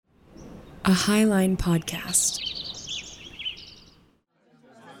a Highline podcast.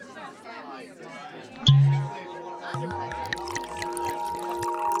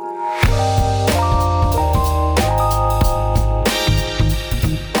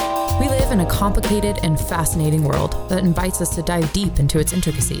 We live in a complicated and fascinating world that invites us to dive deep into its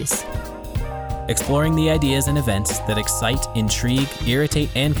intricacies. Exploring the ideas and events that excite, intrigue, irritate,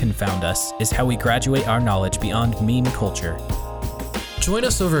 and confound us is how we graduate our knowledge beyond meme culture. Join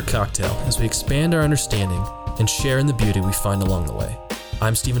us over a cocktail as we expand our understanding and share in the beauty we find along the way.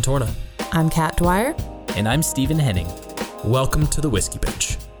 I'm Stephen Torna. I'm Kat Dwyer. And I'm Stephen Henning. Welcome to the Whiskey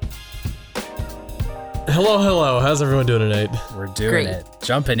Bench. Hello. How's everyone doing tonight? We're doing Great. it.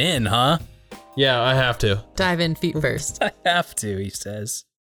 Jumping in, huh? Yeah, I have to. Dive in feet first. I have to, he says.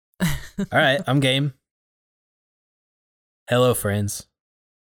 All right, I'm game. Hello, friends.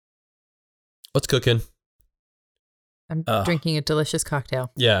 What's cooking? I'm drinking a delicious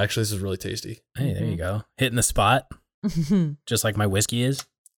cocktail. Yeah, actually, this is really tasty. Hey, there you go. Hitting the spot, just like my whiskey is.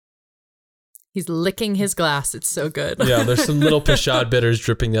 He's licking his glass. It's so good. Yeah, there's some little Pashad bitters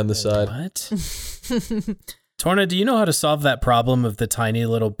dripping down the side. What? Torna, do you know how to solve that problem of the tiny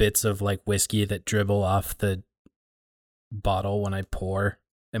little bits of like whiskey that dribble off the bottle when I pour?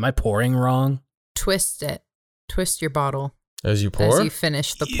 Am I pouring wrong? Twist it. Twist your bottle As you pour? as you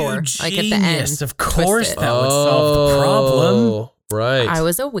finish the pour. You Like at the end. genius. Of course twist it. that would solve the problem. Right. I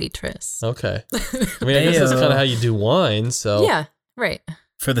was a waitress. Okay. I mean, I guess that's kind of how you do wine, so. Yeah, right.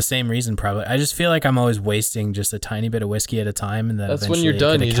 For the same reason, probably. I just feel like I'm always wasting just a tiny bit of whiskey at a time, and That's when you're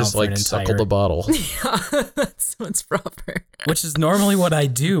done, you just like suckle the bottle. Yeah, that's what's proper. Which is normally what I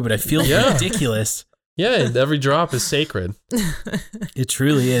do, but I feel Yeah. ridiculous. Yeah, and every drop is sacred. It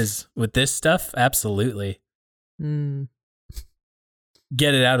truly is. With this stuff, absolutely. Mm.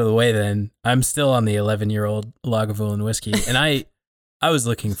 Get it out of the way then. I'm still on the 11-year-old Lagavulin whiskey, and I was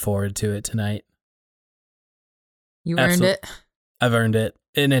looking forward to it tonight. You earned it. I've earned it,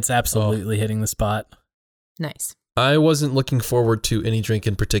 and it's absolutely hitting the spot. Nice. I wasn't looking forward to any drink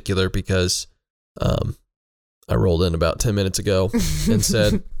in particular because I rolled in about 10 minutes ago and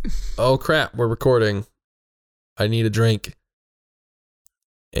said, oh crap, we're recording. I need a drink.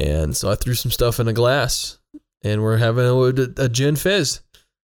 And so I threw some stuff in a glass and we're having a gin fizz.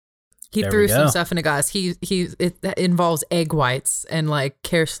 He There threw we some go. stuff in a glass. That involves egg whites and like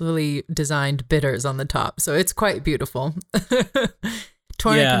carefully designed bitters on the top. So it's quite beautiful.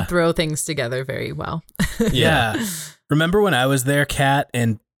 Torna Yeah. can throw things together very well. Yeah. Remember when I was there, Kat,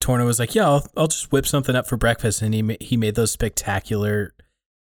 and Torna was like, yeah, I'll just whip something up for breakfast. And he made those spectacular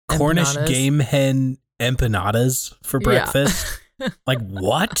Cornish Empanadas. game hen empanadas for breakfast. Like,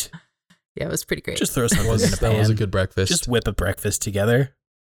 what? Yeah, it was pretty great. Just throw something in a That pan. was a good breakfast. Just whip a breakfast together.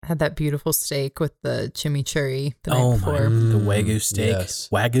 Had that beautiful steak with the chimichurri the Oh night my, before. the Wagyu steak. Yes.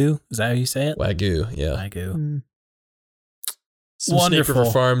 Wagyu? Is that how you say it? Wagyu, yeah. Wagyu. Mm. Some Wonderful. Snake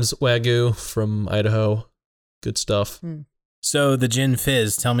River Farms Wagyu from Idaho. Good stuff. So the gin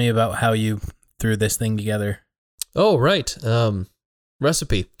fizz, tell me about how you threw this thing together. Oh, right.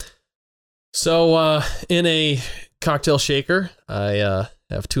 Recipe. So in a cocktail shaker, I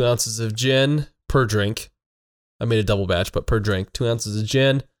have 2 ounces of gin per drink. I made a double batch, but per drink, 2 ounces of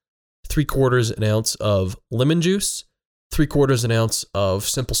gin, 3/4 an ounce of lemon juice, 3/4 an ounce of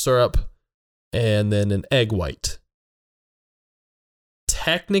simple syrup, and then an egg white.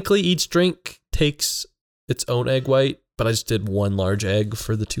 Technically, each drink takes its own egg white, but I just did 1 large egg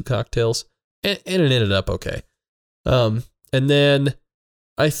for the 2 cocktails, and it ended up okay. And then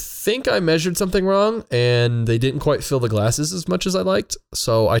I think I measured something wrong, and they didn't quite fill the glasses as much as I liked,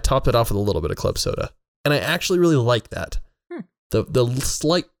 so I topped it off with a little bit of club soda, and I actually really like that. The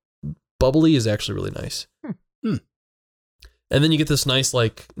slight bubbly is actually really nice. And then you get this nice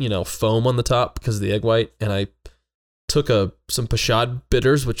foam on the top because of the egg white, and I took some Pashad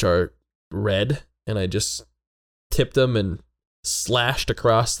bitters, which are red, and I just tipped them and slashed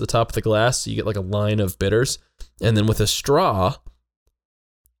across the top of the glass so you get like a line of bitters. And then with a straw,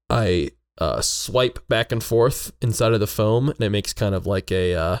 I swipe back and forth inside of the foam, and it makes kind of like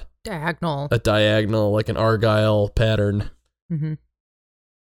a diagonal, like an Argyle pattern. Mm-hmm.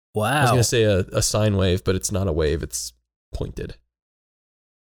 Wow. I was going to say a sine wave, but it's not a wave. It's pointed.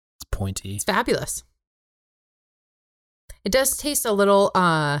 It's pointy. It's fabulous. It does taste a little,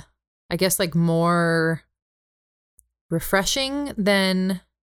 I guess, like more refreshing than...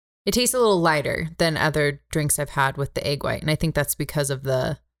 It tastes a little lighter than other drinks I've had with the egg white, and I think that's because of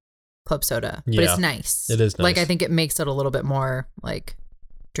the club soda. But Yeah, it's nice. it is nice. Like, I think it makes it a little bit more, like,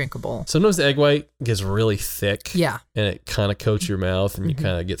 drinkable. Sometimes the egg white gets really thick. Yeah. And it kind of coats your mouth, and you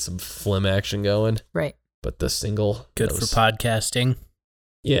kind of get some phlegm action going. Right. But the single... Good for podcasting.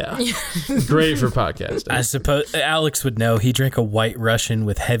 Yeah. Great for podcasting. I suppose Alex would know. He drank a White Russian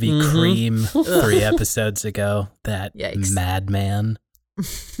with heavy cream 3 episodes ago. That Yikes. madman.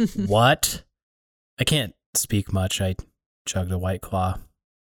 What? I can't speak much. I chugged a White Claw,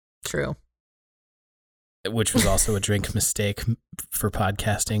 True. which was also a drink mistake for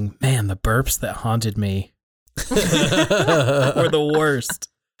podcasting. Man, the burps that haunted me were the worst.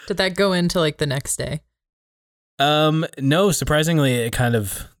 Did that go into like the next day? No, surprisingly, it kind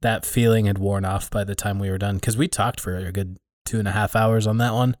of, that feeling had worn off by the time we were done, because we talked for a good 2.5 hours on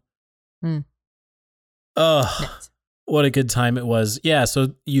that one. Oh, Nice. what a good time it was. Yeah,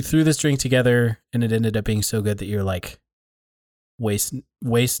 so you threw this drink together, and it ended up being so good that you're like, waste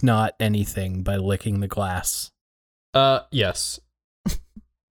not anything by licking the glass. Yes.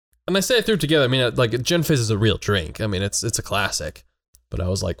 And I say I threw it together. I mean, like, Gin Fizz is a real drink. I mean, it's a classic. But I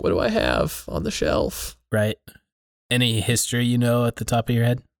was like, what do I have on the shelf? Right. Any history you know at the top of your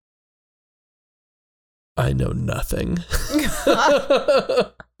head? I know nothing.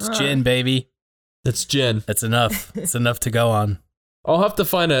 It's gin, baby. It's gin. That's enough. It's enough to go on. I'll have to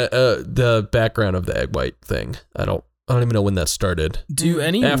find the background of the egg white thing. I don't even know when that started. Do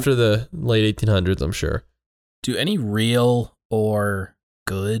any After the late 1800s, I'm sure. Do any real or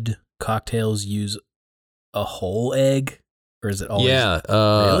good cocktails use a whole egg, or is it always? Yeah,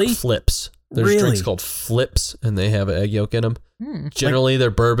 Really? Flips. There's Really? drinks called flips, and they have an egg yolk in them. Hmm. Generally, they're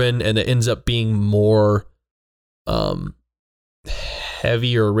bourbon, and it ends up being more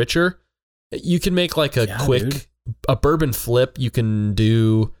heavy or richer. You can make like a dude. a bourbon flip. You can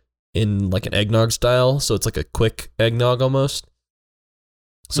do in like an eggnog style, so it's like a quick eggnog almost.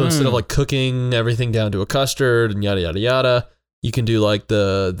 So instead of like cooking everything down to a custard and yada yada yada, you can do like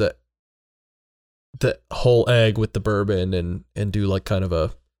the whole egg with the bourbon and do like kind of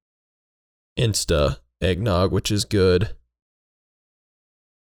a insta eggnog, which is good.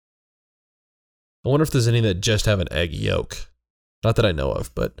 I wonder if there's any that just have an egg yolk. Not that I know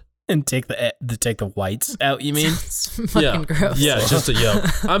of, but And take the whites out. You mean? Sounds fucking yeah, gross. yeah, just a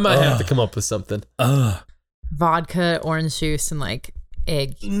yolk. I might have to come up with something. Ugh. Vodka, orange juice, and like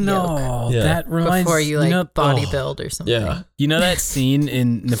egg yolk No, Yeah. that reminds before you like know, body oh. build or something. Yeah. You know that scene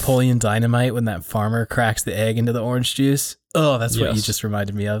in Napoleon Dynamite when that farmer cracks the egg into the orange juice? Oh, that's what you Yes. just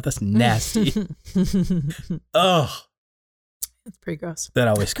reminded me of. That's nasty. Oh, That's pretty gross. that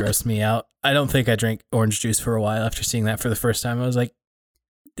always grossed me out. I don't think I drank orange juice for a while after seeing that for the first time. I was like,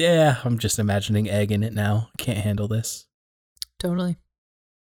 yeah, I'm just imagining egg in it now. I can't handle this. Totally.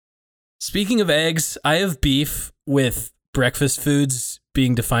 Speaking of eggs, I have beef with breakfast foods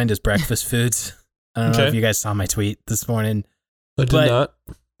being defined as breakfast foods. I don't know if Okay. you guys saw my tweet this morning. I did But- not.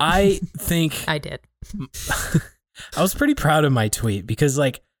 I think I did. I was pretty proud of my tweet because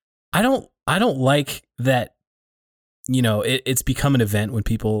like I don't like that, you know, it's become an event when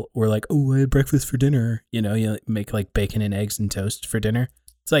people were like, oh, I had breakfast for dinner. You know, you make like bacon and eggs and toast for dinner.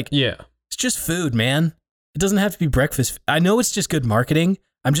 It's like, Yeah. it's just food, man. It doesn't have to be breakfast. I know it's just good marketing.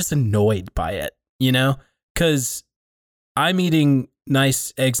 I'm just annoyed by it, you know, because I'm eating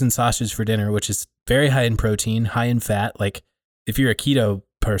nice eggs and sausage for dinner, which is very high in protein, high in fat. Like if you're a keto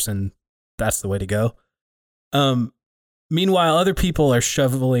person, that's the way to go. Meanwhile, other people are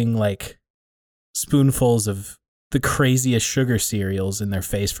shoveling like spoonfuls of the craziest sugar cereals in their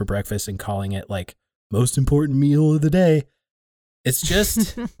face for breakfast and calling it like most important meal of the day. It's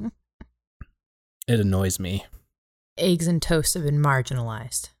just, it annoys me. Eggs and toast have been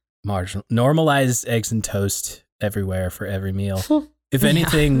marginalized. Normalize eggs and toast everywhere for every meal. If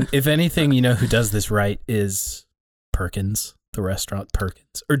anything, you know who does this right is Perkins, the restaurant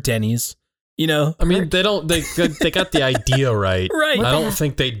Perkins, or Denny's. You know, I mean, they got the idea right. Right. I don't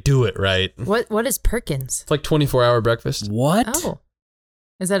think they do it right. What is Perkins? It's like 24-hour breakfast. what? Oh.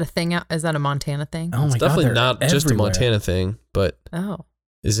 Is that a thing? Is that a Montana thing? Oh my It's god, definitely they're not just a everywhere. Montana thing, but Oh.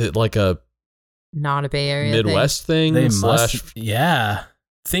 is it like a Not a Bay Area Midwest thing? They slash must, yeah.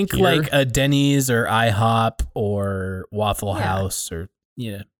 Think here? like a Denny's or IHOP or Waffle Yeah. House or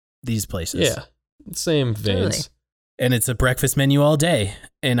these places. Yeah, same veins. Totally. And it's a breakfast menu all day,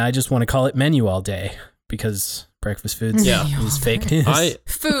 and I just want to call it menu all day because breakfast foods Yeah. is fake news.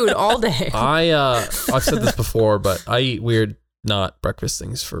 Food all day. I've said this before, but I eat weird not breakfast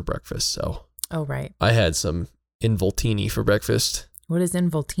things for breakfast. So Oh, right. I had some involtini for breakfast. What is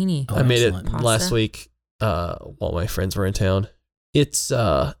involtini? Oh, I made it excellent. last Pasta? week while my friends were in town. It's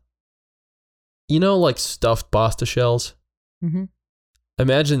like stuffed pasta shells. Mm-hmm.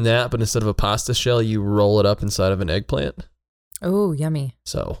 Imagine that, but instead of a pasta shell, you roll it up inside of an eggplant. Oh, yummy.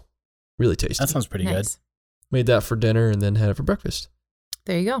 So really tasty. That sounds pretty good. Nice. Made that for dinner and then had it for breakfast.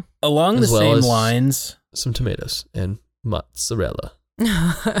 There you go. Along As the well same as- lines, Some tomatoes and mozzarella.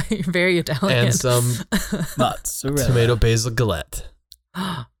 You're very Italian. and some Mozzarella. tomato basil galette.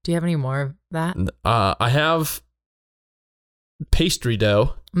 Do you have any more of that? I have pastry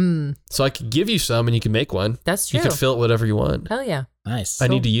dough, so I could give you some and you can make one. That's true. You could fill it whatever you want. Hell yeah. Nice. I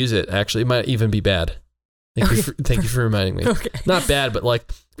need to use it, actually. It might even be bad. Thank you for reminding me. Okay. Not bad, but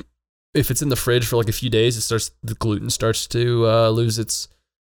like if it's in the fridge for like a few days, the gluten starts to lose its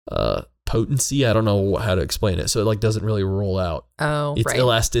potency. I don't know how to explain it. So it like doesn't really roll out. Oh, Its right.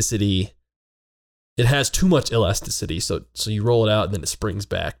 elasticity. It has too much elasticity, so you roll it out and then it springs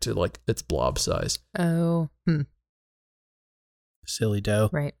back to like its blob size. Oh, Silly dough.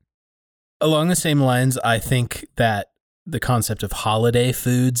 right. Along the same lines, I think that the concept of holiday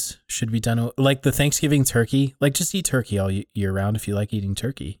foods should be done like the Thanksgiving turkey. Like just eat turkey all year round if you like eating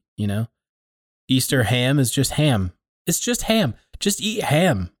turkey, you know? Easter ham is just ham. It's just ham. Just eat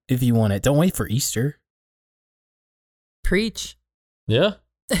ham if you want it. Don't wait for Easter. Preach. Yeah.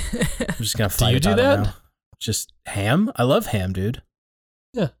 I'm just going to fight you do about it that? now. Just ham? I love ham, dude.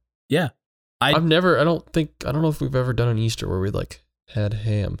 Yeah. Yeah. I don't know if we've ever done an Easter where we like had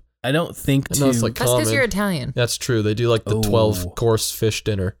ham. I don't think I know it's like That's because common. you're Italian. That's true. They do like the 12-course fish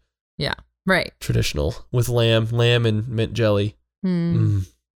dinner. Yeah. Right. Traditional with lamb and mint jelly.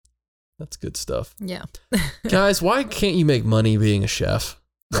 That's good stuff. Yeah. Guys, why can't you make money being a chef?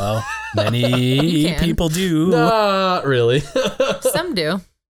 Well, many people do. Not really. Some do.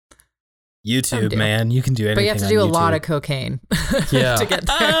 YouTube, do. man. You can do anything. But you have to do a lot of cocaine Yeah. to get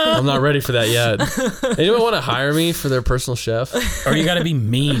there. I'm not ready for that yet. Anyone want to hire me for their personal chef? Or you got to be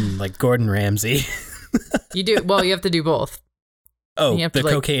mean like Gordon Ramsay. You do. Well, you have to do both. Oh, You have the to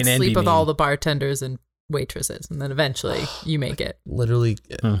like cocaine and sleep be with mean. all the bartenders and waitresses, and then eventually you make it. Literally,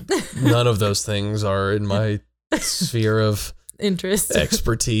 none of those things are in my sphere of Interest.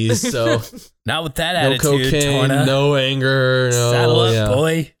 expertise. So Not with that no attitude, cocaine, Torna. no anger, no. Saddle up, yeah.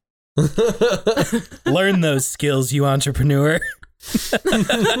 boy. Learn those skills, you entrepreneur.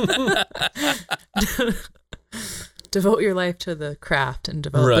 Devote your life to the craft and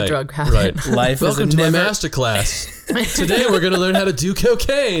develop a drug habit. Right. Life Welcome is to a my never, masterclass. Today we're going to learn how to do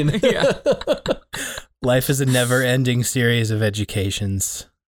cocaine. Yeah. life is a never-ending series of educations.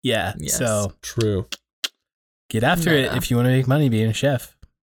 Yeah, Yes. so True. get after it Meta. if you want to make money being a chef.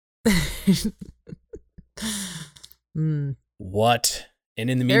 What? And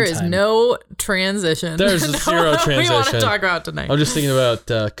in the There meantime, is no transition. There's No, zero We want to transition. talk about tonight. I'm just thinking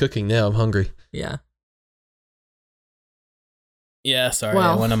about cooking now. I'm hungry. Yeah. Yeah, sorry,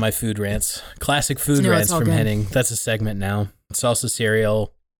 Well- I went on my food rants. Classic food No, it's rants all from good. Henning. That's a segment now. Salsa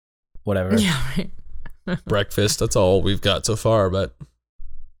cereal, whatever. Yeah. Right. Breakfast. That's all we've got so far. But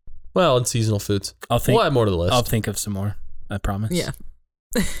and seasonal foods. I'll think. We'll add more to the list. I'll think of some more. I promise. Yeah.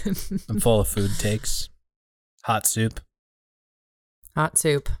 I'm full of food takes. Hot soup. Hot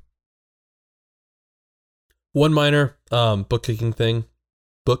soup. One minor bookkeeping thing.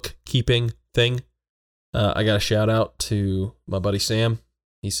 I got a shout out to my buddy Sam.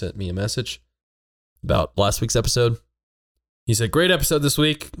 He sent me a message about last week's episode. He said, "Great episode this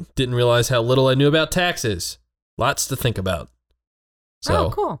week. Didn't realize how little I knew about taxes. Lots to think about." So, Oh,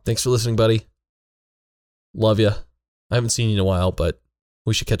 cool. Thanks for listening, buddy. Love you. I haven't seen you in a while, but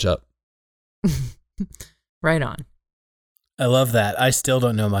we should catch up. Right on. I love that. I still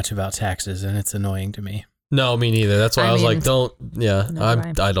don't know much about taxes, and it's annoying to me. No, me neither. That's why I was mean, like, don't. Yeah, no,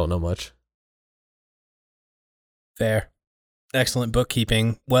 I don't know much. Fair. Excellent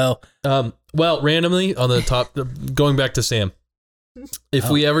bookkeeping. Well, Randomly on the top, going back to Sam, if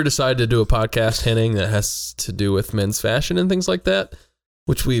we ever decide to do a podcast, Henning, that has to do with men's fashion and things like that,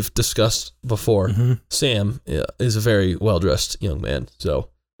 which we've discussed before, Sam is a very well-dressed young man. So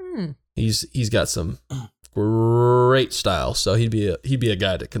he's got some great style. So he'd be a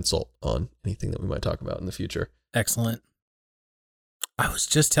guy to consult on anything that we might talk about in the future. excellent. I was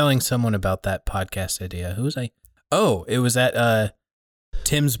just telling someone about that podcast idea. Who was I? Oh, it was at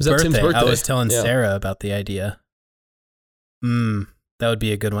Tim's Was that birthday. Tim's birthday? I was telling Yeah. Sarah about the idea. That would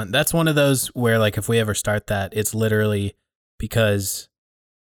be a good one. That's one of those where, like, if we ever start that, it's literally because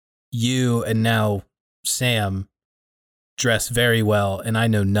you and now Sam dress very well, and I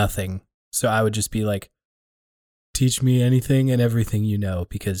know nothing. So I would just be like, teach me anything and everything you know,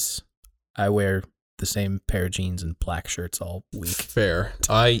 because I wear the same pair of jeans and black shirts all week. Fair.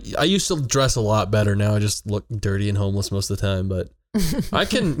 I used to dress a lot better. Now I just look dirty and homeless most of the time, but I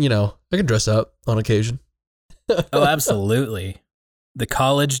can dress up on occasion. Oh, absolutely. The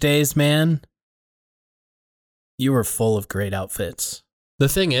college days, man, you were full of great outfits. The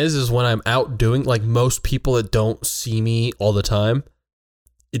thing is when I'm out doing, like most people that don't see me all the time,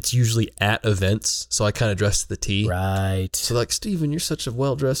 it's usually at events, so I kind of dress to the T. Right. So like, Steven, you're such a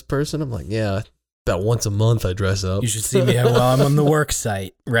well-dressed person. I'm like, yeah, about once a month I dress up. You should see me while I'm on the work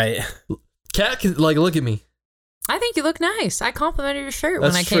site, right? Kat can like look at me. I think you look nice. I complimented your shirt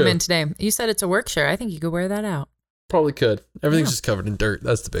That's when I came true. in today. You said it's a work shirt. I think you could wear that out. Probably could. Everything's Yeah. just covered in dirt.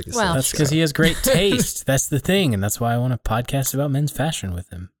 That's the biggest Well, thing. That's because he has great taste. That's the thing, and that's why I want to podcast about men's fashion with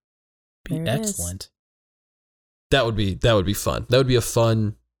him. Be There it is. excellent. That would be fun. That would be a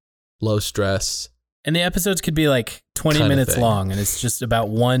fun, low stress. And the episodes could be like 20 Kinda minutes thing. long, and it's just about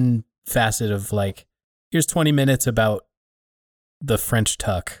one facet of like, here's 20 minutes about the French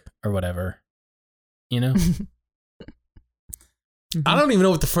tuck or whatever. You know? I don't even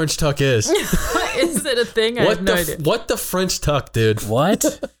know what the French tuck is. Is it a thing? I have no idea. What the French tuck, dude? What?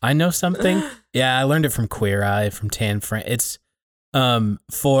 I know something. Yeah, I learned it from Queer Eye, from Tan French. It's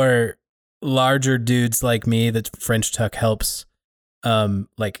for larger dudes like me, that French tuck helps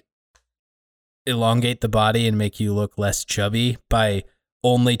like elongate the body and make you look less chubby by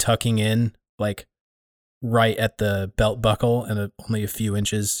only tucking in like right at the belt buckle and only a few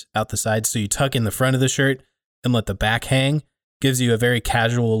inches out the side. So you tuck in the front of the shirt and let the back hang. Gives you a very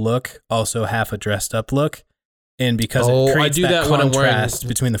casual look, also half a dressed up look. And because it creates I do that when I'm wearing contrast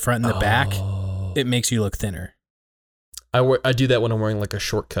between the front and the back, Oh. it makes you look thinner. I do that when I'm wearing like a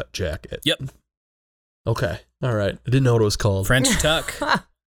shortcut jacket. Yep. Okay. All right. I didn't know what it was called. French tuck,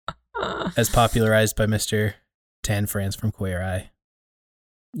 as popularized by Mr. Tan France from Queer Eye.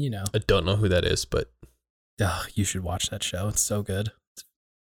 You know, I don't know who that is, but you should watch that show. It's so good.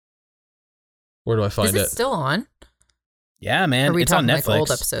 where do I Is find it it? still on? Yeah, man. Are we It's on talking Netflix. like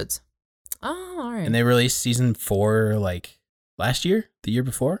old episodes? Oh, all right. And they released season 4 like last year, the year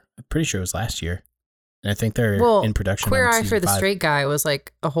before. I'm pretty sure it was last year. And I think they're in production. Queer on Eye season for the 5. Straight Guy was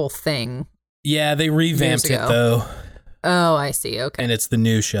like a whole thing. Yeah, they revamped Years it ago. though. Oh, I see. Okay. And it's the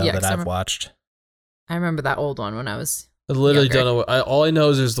new show Yeah, that 'cause I've watched. I remember that old one when I was. I literally Younger. don't know. All I know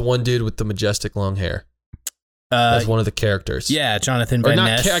is there's the one dude with the majestic long hair. That's one of the characters. Yeah, Jonathan Or Van not.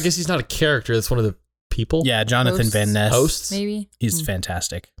 Ness. I guess he's not a character. That's one of the people. Yeah, Jonathan Hosts. Van Ness. Hosts. Maybe. He's Hmm.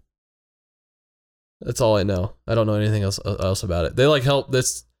 fantastic. That's all I know. I don't know anything else about it. They like help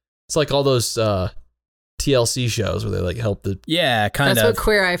this. It's like all those TLC shows where they like help the. Yeah, kind That's of. what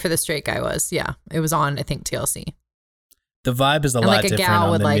Queer Eye for the Straight Guy was. Yeah. It was on, I think, TLC. The vibe is a And, lot like, a different gal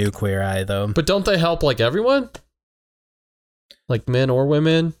on with, the like- new Queer Eye, though. But don't they help like everyone? Like men or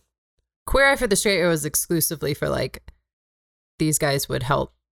women? Queer Eye for the Straight Guy was exclusively for like, these guys would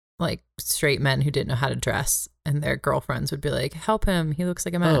help like straight men who didn't know how to dress, and their girlfriends would be like, help him, he looks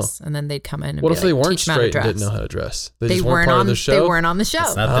like a mess. And then they'd come in and What be if like, they weren't teach him how to straight and dress. didn't know how to dress? They They just weren't part on of the show. They weren't on the show.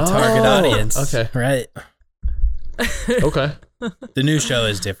 That's not the target Oh, audience. okay. Right. Okay. The new show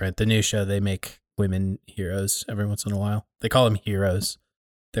is different. The new show, they make women heroes every once in a while. They call them heroes.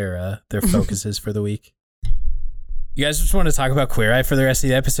 Their focuses for the week. You guys just want to talk about Queer Eye for the rest of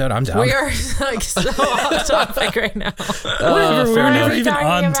the episode? I'm down. We are like so off topic right now. Whatever, we fair weren't enough. even talking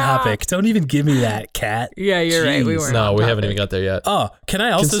on about? topic. Don't even give me that, Cat. Yeah, you're right. We Jeez. weren't. No, on we haven't topic. even got there yet. Oh, can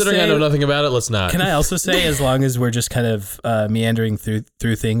I also Considering say? I know nothing about it, let's not. Can I also say, as long as we're just kind of meandering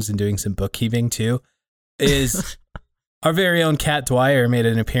through things and doing some bookkeeping too, is our very own Kat Dwyer made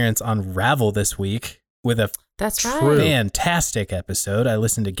an appearance on Ravel this week with a That's right. True. fantastic episode. I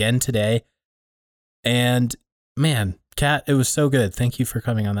listened again today, and man, Kat, it was so good. Thank you for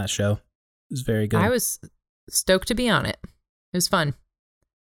coming on that show. It was very good. I was stoked to be on it. It was fun.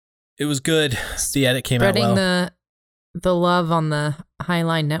 It was good. The edit came out Spreading well. the love on the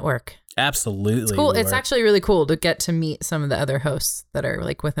Highline Network. Absolutely. It's cool. we It's were. actually really cool to get to meet some of the other hosts that are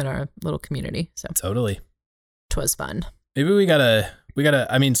like within our little community. So Totally. 'twas fun. Maybe we gotta,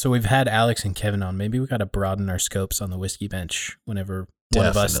 I mean, so we've had Alex and Kevin on. Maybe we gotta broaden our scopes on the whiskey bench whenever one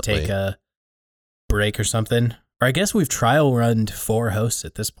of us Definitely. take a break or something. Or I guess we've trial runned 4 hosts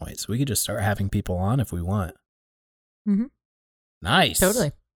at this point, so we could just start having people on if we want. Mhm. Nice.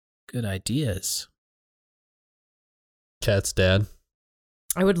 Totally. Good ideas. Cat's dad.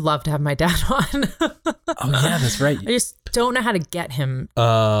 I would love to have my dad on. Oh yeah, that's right. I just don't know how to get him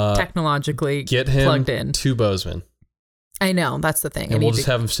technologically Get him plugged in. to Bozeman, I know, that's the thing. I and need we'll to just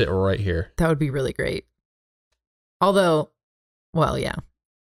have him sit right here. That would be really great. Although, well, yeah.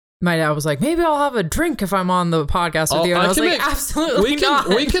 My dad was like, maybe I'll have a drink if I'm on the podcast with you. And I was like, absolutely not.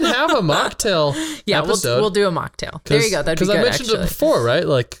 We can have a mocktail yeah, episode. we'll do a mocktail. There you go. That'd be good, Because I mentioned actually. it before, right?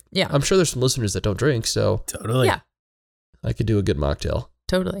 Like, Yeah. I'm sure there's some listeners that don't drink, so Totally. Yeah. I could do a good mocktail.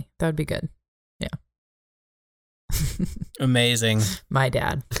 Totally. That would be good. Yeah. Amazing. My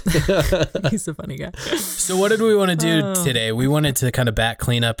dad. He's a funny guy. So what did we want to do Oh. today? We wanted to kind of back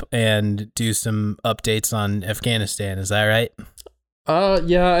clean up and do some updates on Afghanistan. Is that right?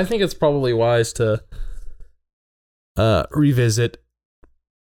 Yeah, I think it's probably wise to revisit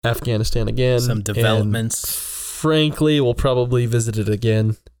Afghanistan again. Some developments. Frankly, we'll probably visit it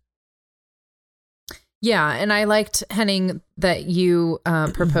again. Yeah, and I liked, Henning, that you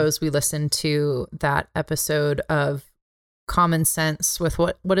proposed we listen to that episode of Common Sense with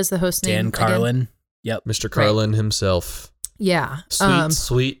what is the host name? Dan Carlin. Again? Yep. Mr. Carlin himself. Yeah.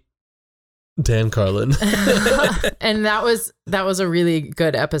 Sweet Dan Carlin. And that was a really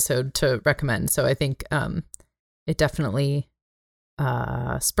good episode to recommend. So I think it definitely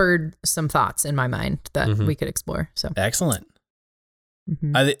spurred some thoughts in my mind that we could explore. So excellent.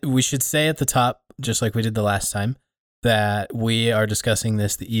 We should say at the top, just like we did the last time, that we are discussing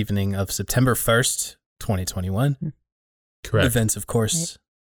this the evening of September 1st, 2021. Correct. Events, of course,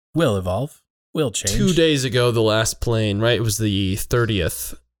 will evolve, will change. 2 days ago, the last plane, right? It was the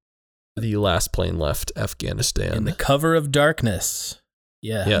 30th. The last plane left Afghanistan. In the cover of darkness.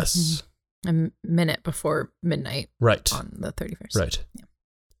 Yeah. Yes. A minute before midnight. Right. On the 31st. Right.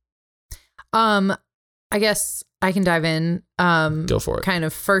 Yeah. I guess I can dive in. Go for it. Kind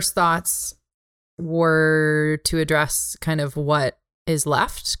of first thoughts were to address kind of what is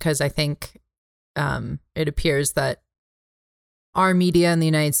left, because I think it appears that our media in the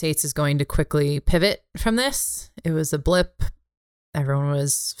United States is going to quickly pivot from this. It was a blip. Everyone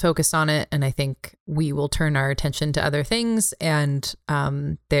was focused on it, and I think we will turn our attention to other things, and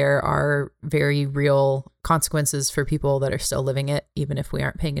there are very real consequences for people that are still living it, even if we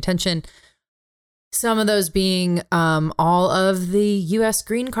aren't paying attention. Some of those being all of the U.S.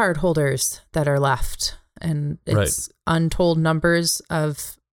 green card holders that are left, and it's untold numbers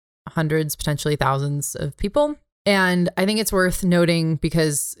of hundreds, potentially thousands of people. And I think it's worth noting,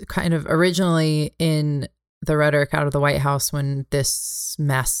 because kind of originally in the rhetoric out of the White House when this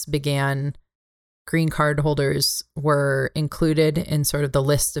mess began, green card holders were included in sort of the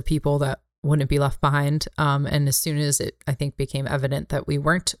list of people that wouldn't be left behind. And as soon as it, I think, became evident that we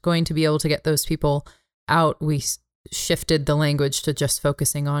weren't going to be able to get those people out, we shifted the language to just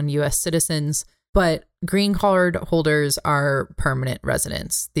focusing on U.S. citizens. But green card holders are permanent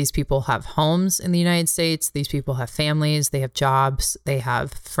residents. These people have homes in the United States. These people have families. They have jobs. They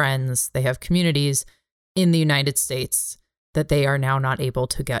have friends. They have communities in the United States that they are now not able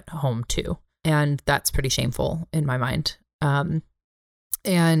to get home to. And that's pretty shameful in my mind.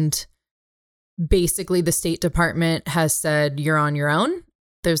 And basically the State Department has said, you're on your own.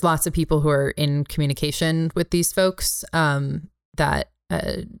 There's lots of people who are in communication with these folks that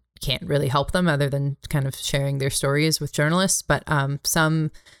can't really help them other than kind of sharing their stories with journalists. But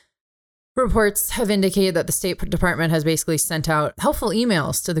some reports have indicated that the State Department has basically sent out helpful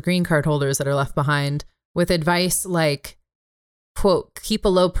emails to the green card holders that are left behind with advice like, quote, keep a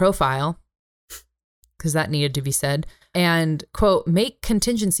low profile, because that needed to be said, and, quote, make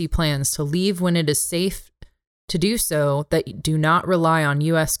contingency plans to leave when it is safe to do so, that do not rely on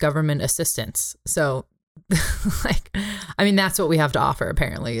U.S. government assistance. So, like, I mean, that's what we have to offer,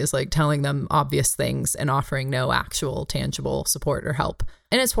 apparently, is like telling them obvious things and offering no actual tangible support or help.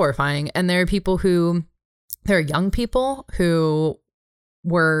 And it's horrifying. And there are young people who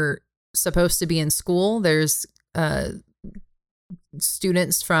were supposed to be in school. There's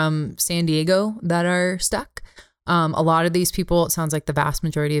students from San Diego that are stuck. A lot of these people, it sounds like the vast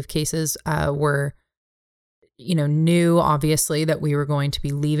majority of cases were, knew obviously that we were going to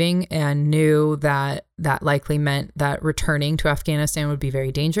be leaving, and knew that that likely meant that returning to Afghanistan would be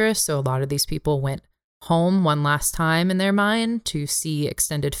very dangerous. So a lot of these people went home one last time in their mind to see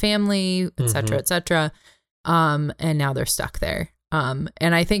extended family, et cetera, et cetera. And now they're stuck there. And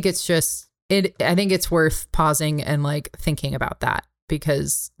I think it's I think it's worth pausing and like thinking about that,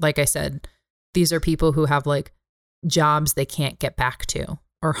 because like I said, these are people who have like jobs they can't get back to,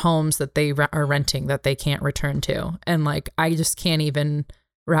 or homes that they are renting that they can't return to. And like, I just can't even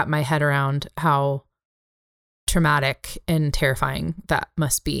wrap my head around how traumatic and terrifying that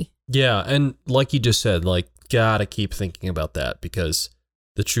must be. Yeah. And like you just said, like, gotta keep thinking about that, because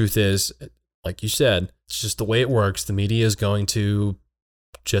the truth is, like you said, it's just the way it works. The media is going to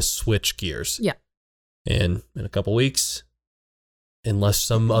just switch gears. Yeah. And in a couple weeks, unless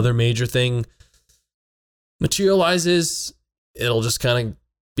some other major thing materializes, it'll just kind of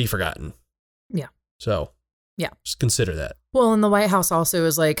be forgotten. Yeah. So, yeah, just consider that. Well, and the White House also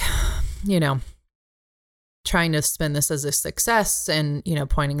is like, trying to spin this as a success, and,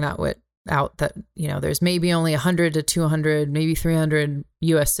 pointing out that, there's maybe only 100 to 200, maybe 300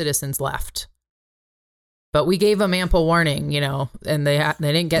 U.S. citizens left. But we gave them ample warning, and they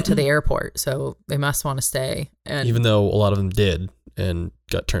didn't get to the airport, so they must want to stay. And even though a lot of them did, and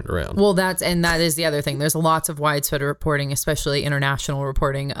got turned around. Well, that is the other thing. There's lots of widespread reporting, especially international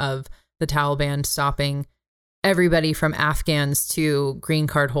reporting, of the Taliban stopping everybody from Afghans to green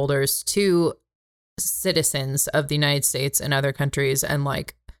card holders to citizens of the United States and other countries, and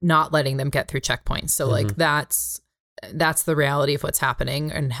like not letting them get through checkpoints. So like that's the reality of what's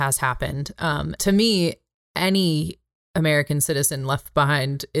happening and has happened. To me, any American citizen left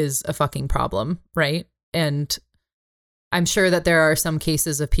behind is a fucking problem, right? And I'm sure that there are some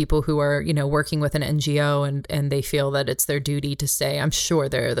cases of people who are, you know, working with an NGO and they feel that it's their duty to stay. I'm sure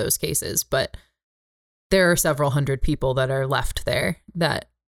there are those cases, but there are several hundred people that are left there that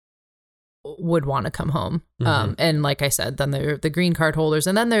would want to come home. And like I said, then there are the green card holders,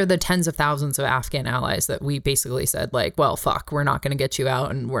 and then there are the tens of thousands of Afghan allies that we basically said like, well, fuck, we're not going to get you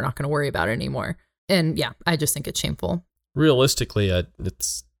out and we're not going to worry about it anymore. And yeah, I just think it's shameful. Realistically,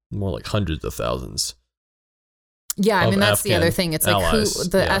 it's more like hundreds of thousands. Yeah, I mean, that's Afghan the other thing. It's like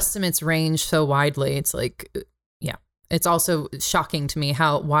allies. Estimates range so widely. It's like, yeah, it's also shocking to me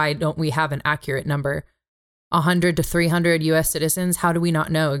why don't we have an accurate number? 100 to 300 U.S. citizens. How do we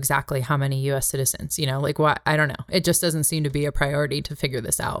not know exactly how many U.S. citizens? You know, like what? I don't know. It just doesn't seem to be a priority to figure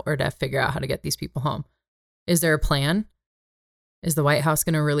this out or to figure out how to get these people home. Is there a plan? Is the White House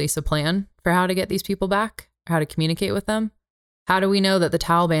going to release a plan for how to get these people back? How to communicate with them? How do we know that the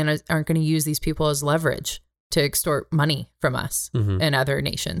Taliban aren't going to use these people as leverage to extort money from us and other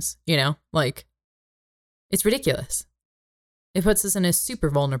nations? You know, like, it's ridiculous. It puts us in a super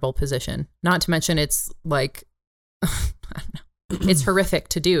vulnerable position. Not to mention it's like, I don't know, it's horrific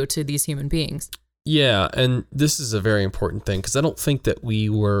to do to these human beings. Yeah, and this is a very important thing because I don't think that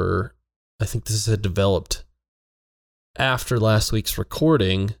I think this had developed after last week's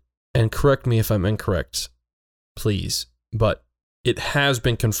recording, and correct me if I'm incorrect, please, but it has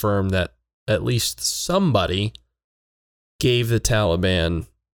been confirmed that at least somebody gave the Taliban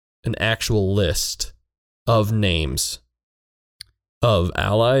an actual list of names of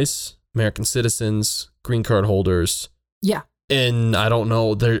allies, American citizens, green card holders. Yeah. And I don't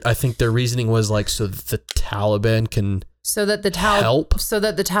know, I think their reasoning was like so that the Taliban can help. So that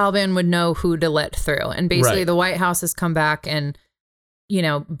the Taliban would know who to let through. And basically Right. The White House has come back and, you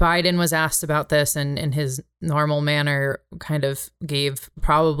know, Biden was asked about this and in his normal manner kind of gave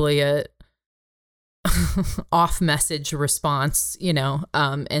probably a off message response, you know,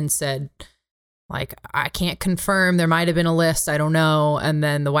 and said, like, I can't confirm, there might have been a list, I don't know. And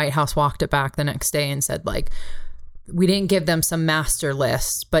then the White House walked it back the next day and said, like, we didn't give them some master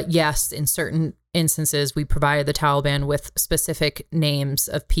list, but yes, in certain instances, we provided the Taliban with specific names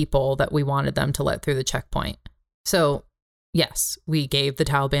of people that we wanted them to let through the checkpoint. So yes, we gave the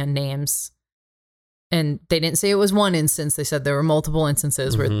Taliban names. And they didn't say it was one instance. They said there were multiple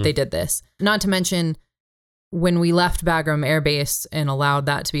instances where they did this. Not to mention, when we left Bagram Air Base and allowed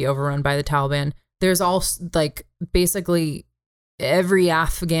that to be overrun by the Taliban, there's all like basically every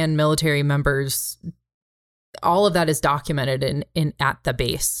Afghan military members, all of that is documented in at the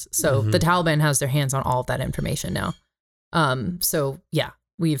base. So the Taliban has their hands on all of that information now. So yeah,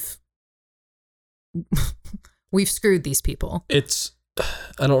 we've screwed these people.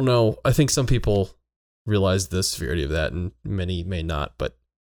 I don't know. I think some people realize the severity of that and many may not, but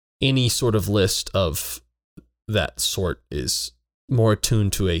any sort of list of that sort is more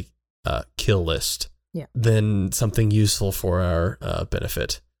attuned to a kill list than something useful for our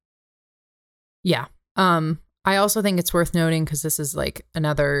benefit. Yeah. I also think it's worth noting, because this is like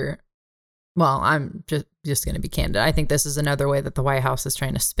another, well, I'm just going to be candid. I think this is another way that the White House is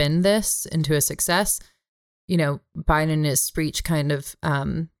trying to spin this into a success. You know, Biden in his speech kind of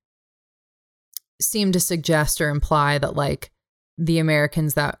seemed to suggest or imply that like the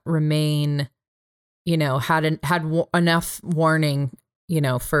Americans that remain, you know, had enough warning, you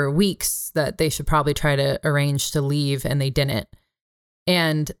know, for weeks that they should probably try to arrange to leave, and they didn't.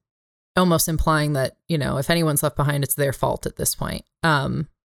 And almost implying that, you know, if anyone's left behind, it's their fault at this point. And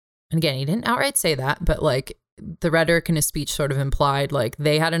again, he didn't outright say that, but like the rhetoric in his speech sort of implied like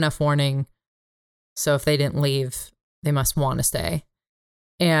they had enough warning, so if they didn't leave, they must want to stay.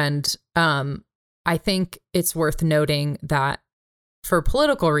 And I think it's worth noting that for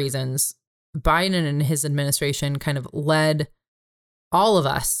political reasons, Biden and his administration kind of led all of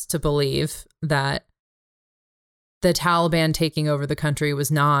us to believe that the Taliban taking over the country was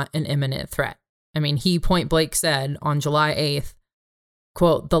not an imminent threat. I mean, he point blank said on July 8th,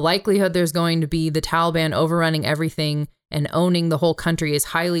 quote, "The likelihood there's going to be the Taliban overrunning everything and owning the whole country is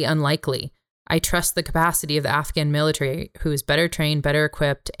highly unlikely. I trust the capacity of the Afghan military, who is better trained, better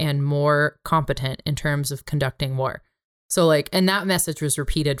equipped, and more competent in terms of conducting war." So like, and that message was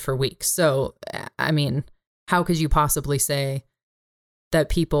repeated for weeks. So, I mean, how could you possibly say that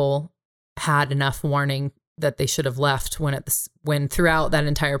people had enough warning that they should have left when throughout that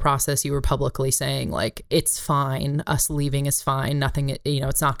entire process you were publicly saying like, it's fine, us leaving is fine, nothing,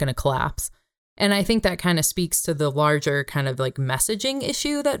 it's not going to collapse. And I think that kind of speaks to the larger kind of like messaging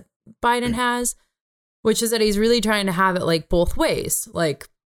issue that Biden has, which is that he's really trying to have it like both ways. Like,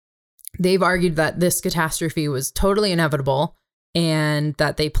 they've argued that this catastrophe was totally inevitable and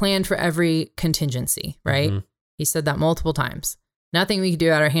that they planned for every contingency, right? Mm-hmm. He said that multiple times. Nothing we could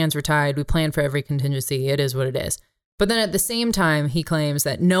do out, our hands were tied. We planned for every contingency. It is what it is. But then at the same time, he claims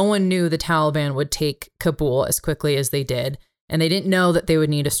that no one knew the Taliban would take Kabul as quickly as they did. And they didn't know that they would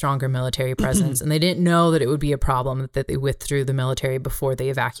need a stronger military presence. And they didn't know that it would be a problem that they withdrew the military before they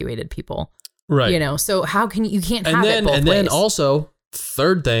evacuated people. Right. So how can you can't have it both ways. And then also,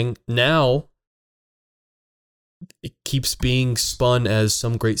 third thing, now it keeps being spun as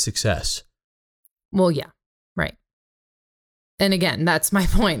some great success. Well, yeah, right. And again, that's my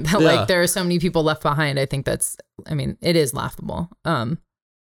point. That like there are so many people left behind. I think it is laughable. And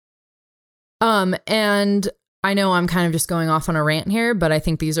I know I'm kind of just going off on a rant here, but I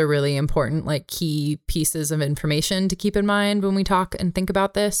think these are really important, like key pieces of information to keep in mind when we talk and think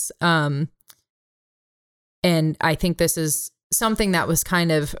about this. And I think this is something that was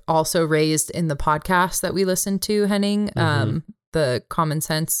kind of also raised in the podcast that we listened to, Henning, the Common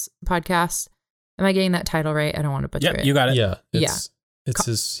Sense podcast. Am I getting that title right? I don't want to butcher it. You got it. Yeah. It's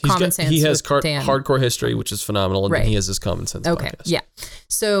he has hardcore history, which is phenomenal. And then he has his Common Sense podcast. Yeah.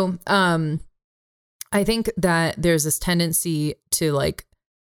 So, I think that there's this tendency to like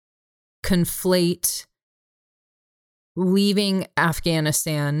conflate leaving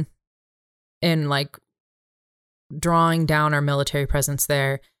Afghanistan and like drawing down our military presence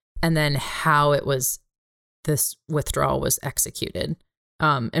there and then how this withdrawal was executed.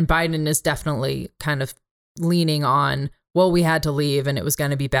 And Biden is definitely kind of leaning on, well, we had to leave and it was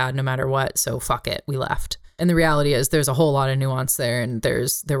going to be bad no matter what. So fuck it. We left. And the reality is there's a whole lot of nuance there. And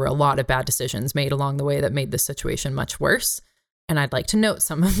there were a lot of bad decisions made along the way that made the situation much worse. And I'd like to note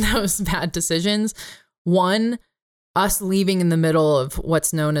some of those bad decisions. One, us leaving in the middle of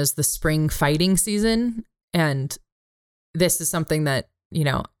what's known as the spring fighting season. And this is something that,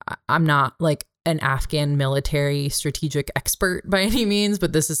 I'm not like an Afghan military strategic expert by any means,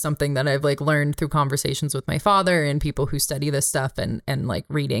 but this is something that I've like learned through conversations with my father and people who study this stuff and like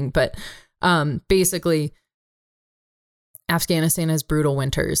reading. But basically, Afghanistan has brutal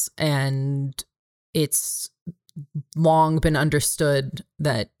winters, and it's long been understood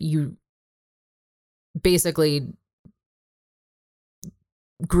that you basically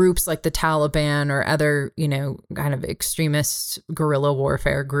groups like the Taliban or other, kind of extremist guerrilla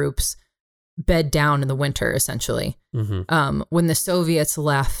warfare groups bed down in the winter, essentially. Mm-hmm. When the Soviets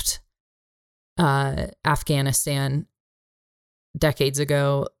left Afghanistan decades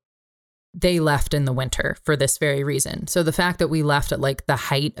ago, they left in the winter for this very reason. So the fact that we left at like the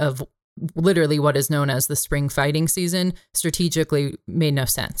height of literally what is known as the spring fighting season strategically made no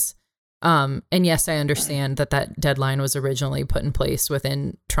sense. And yes, I understand that deadline was originally put in place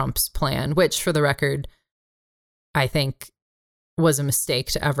within Trump's plan, which for the record, I think was a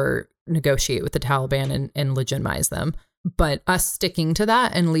mistake to ever negotiate with the Taliban and legitimize them. But us sticking to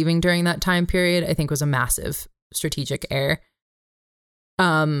that and leaving during that time period, I think was a massive strategic error.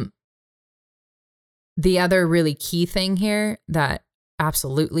 The other really key thing here that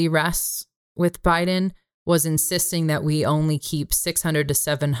absolutely rests with Biden was insisting that we only keep 600 to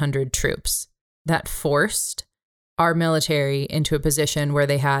 700 troops. That forced our military into a position where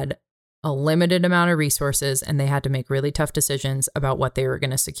they had a limited amount of resources and they had to make really tough decisions about what they were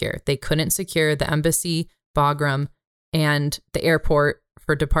going to secure. They couldn't secure the embassy, Bagram, and the airport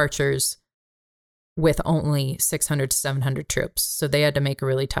for departures with only 600 to 700 troops. So they had to make a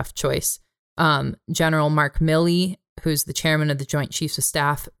really tough choice. General Mark Milley, who's the chairman of the Joint Chiefs of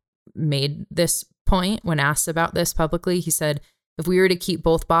Staff, made this point when asked about this publicly. He said, if we were to keep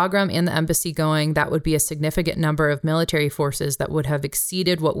both Bagram and the embassy going, that would be a significant number of military forces that would have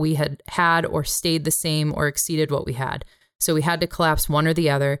exceeded what we had or stayed the same or exceeded what we had. So we had to collapse one or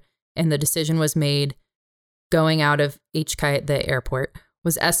the other. And the decision was made going out of HK, the airport,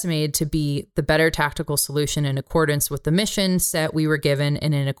 was estimated to be the better tactical solution in accordance with the mission set we were given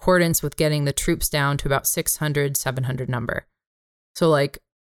and in accordance with getting the troops down to about 600, 700 number. So like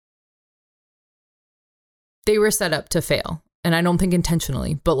they were set up to fail. And I don't think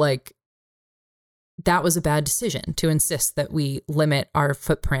intentionally, but like that was a bad decision to insist that we limit our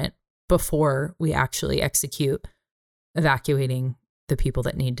footprint before we actually execute evacuating the people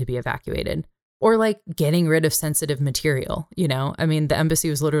that need to be evacuated. Or like getting rid of sensitive material, I mean, the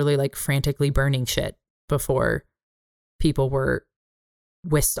embassy was literally like frantically burning shit before people were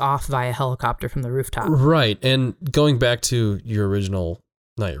whisked off via helicopter from the rooftop. Right. And going back to your original,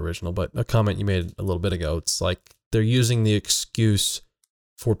 not your original, but a comment you made a little bit ago, it's like they're using the excuse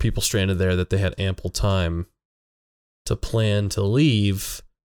for people stranded there that they had ample time to plan to leave.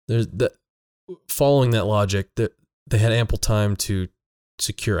 Following that logic, that they had ample time to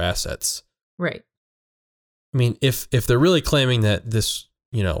secure assets. Right. I mean, if they're really claiming that this,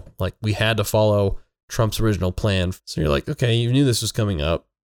 like we had to follow Trump's original plan, so you're like, okay, you knew this was coming up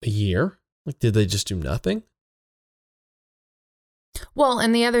a year. Like, did they just do nothing? Well,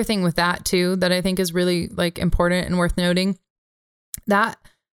 and the other thing with that too, that I think is really like important and worth noting, that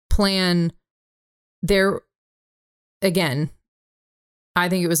plan there, again, I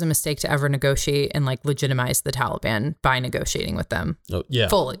think it was a mistake to ever negotiate and like legitimize the Taliban by negotiating with them. Oh, yeah.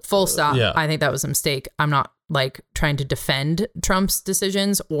 Full stop. Yeah. I think that was a mistake. I'm not like trying to defend Trump's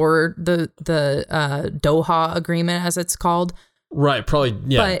decisions or the Doha agreement, as it's called. Right. Probably.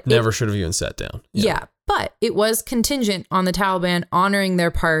 Yeah. But never should have even sat down. Yeah. But it was contingent on the Taliban honoring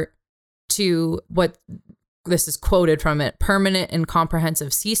their part to what this is quoted from it, permanent and comprehensive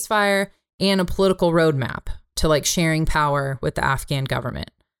ceasefire and a political roadmap to like sharing power with the Afghan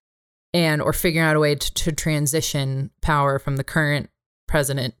government and or figuring out a way to transition power from the current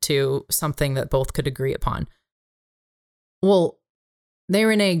president to something that both could agree upon. Well, they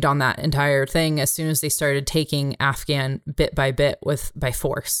reneged on that entire thing as soon as they started taking Afghan bit by bit by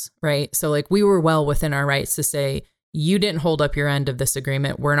force, right? So like we were well within our rights to say, you didn't hold up your end of this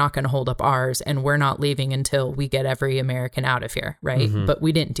agreement. We're not going to hold up ours, and we're not leaving until we get every American out of here, right? Mm-hmm. But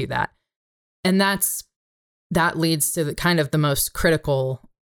we didn't do that. And that leads to the most critical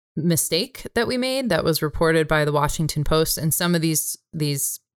mistake that we made that was reported by the Washington Post. And some of these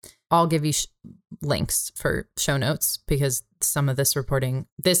I'll give you links for show notes because some of this reporting,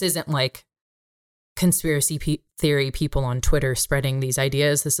 this isn't like conspiracy theory people on Twitter spreading these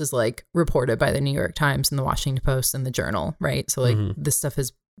ideas. This is like reported by the New York Times and the Washington Post and the Journal, right? So like this stuff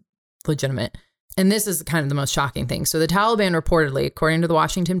is legitimate. And this is kind of the most shocking thing. So the Taliban reportedly, according to the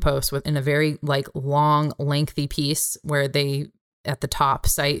Washington Post, within a very like long, lengthy piece where they at the top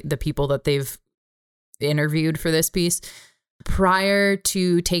cite the people that they've interviewed for this piece, prior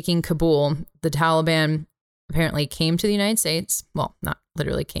to taking Kabul, the Taliban apparently came to the United States. Well, not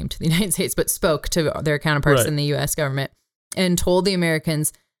literally came to the United States, but spoke to their counterparts in the U.S. government and told the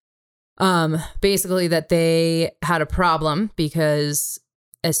Americans basically that they had a problem because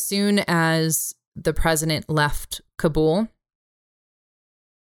as soon as the president left Kabul,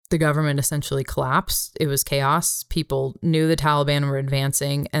 the government essentially collapsed. It was chaos. People knew the Taliban were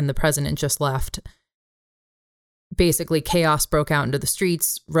advancing and the president just left. Basically, chaos broke out into the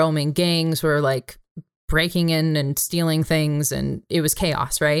streets. Roaming gangs were like breaking in and stealing things, and it was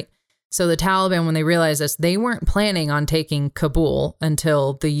chaos, right? So the Taliban, when they realized this, they weren't planning on taking Kabul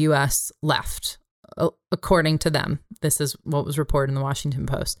until the U.S. left, according to them. This is what was reported in the Washington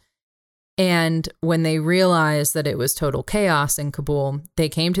Post. And when they realized that it was total chaos in Kabul, they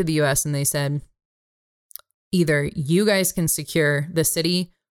came to the U.S. and they said, either you guys can secure the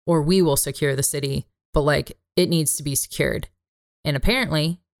city or we will secure the city, but like it needs to be secured. And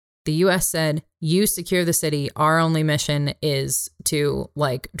apparently the U.S. said, you secure the city. Our only mission is to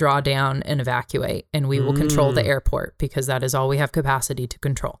like draw down and evacuate, and we will control the airport because that is all we have capacity to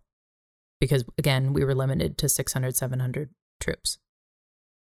control. Because again, we were limited to 600, 700 troops.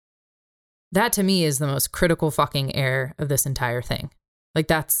 That to me is the most critical fucking error of this entire thing. Like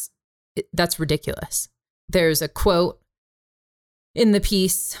that's ridiculous. There's a quote in the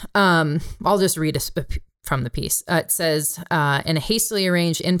piece. I'll just read from the piece. It says, in a hastily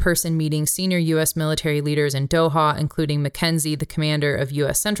arranged in-person meeting, senior U.S. military leaders in Doha, including McKenzie, the commander of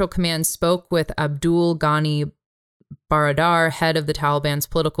U.S. Central Command, spoke with Abdul Ghani Baradar, head of the Taliban's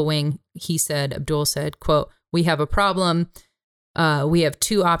political wing. Abdul said, quote, we have a problem. We have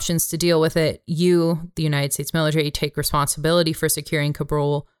two options to deal with it. You, the United States military, take responsibility for securing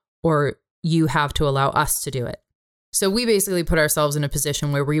Kabul, or you have to allow us to do it. So we basically put ourselves in a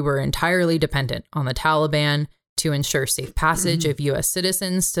position where we were entirely dependent on the Taliban to ensure safe passage of U.S.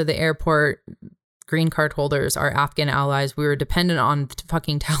 citizens to the airport, green card holders, our Afghan allies. We were dependent on the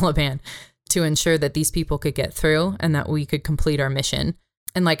fucking Taliban to ensure that these people could get through and that we could complete our mission.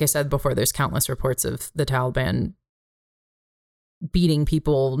 And like I said before, there's countless reports of the Taliban beating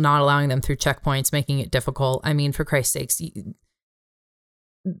people, not allowing them through checkpoints, making it difficult. I mean, for Christ's sakes,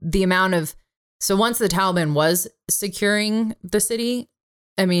 the amount of... So once the Taliban was securing the city,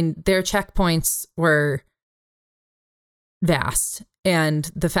 I mean, their checkpoints were vast. And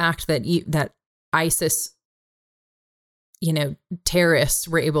the fact that that ISIS, terrorists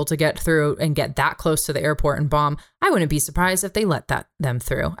were able to get through and get that close to the airport and bomb. I wouldn't be surprised if they let them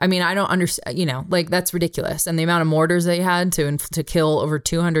through. I mean, I don't understand, like that's ridiculous. And the amount of mortars they had to kill over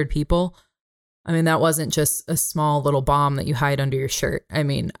 200 people. I mean, that wasn't just a small little bomb that you hide under your shirt. I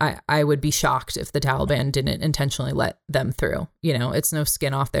mean, I would be shocked if the Taliban didn't intentionally let them through. It's no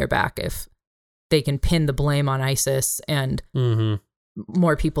skin off their back if they can pin the blame on ISIS and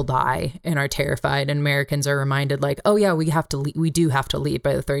more people die and are terrified. And Americans are reminded like, oh yeah, we do have to leave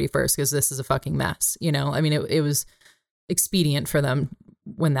by the 31st because this is a fucking mess. I mean, it was expedient for them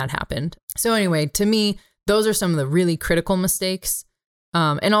when that happened. So anyway, to me, those are some of the really critical mistakes.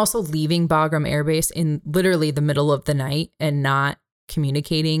 And also leaving Bagram Air Base in literally the middle of the night and not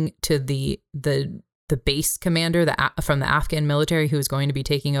communicating to the base commander from the Afghan military who was going to be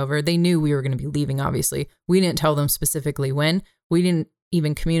taking over. They knew we were going to be leaving, obviously. We didn't tell them specifically when. We didn't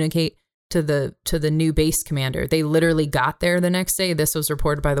even communicate to the new base commander. They literally got there the next day. This was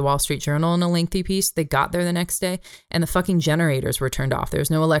reported by the Wall Street Journal in a lengthy piece. They got there the next day and the fucking generators were turned off. There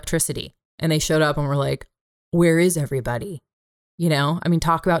was no electricity. And they showed up and were like, where is everybody? I mean,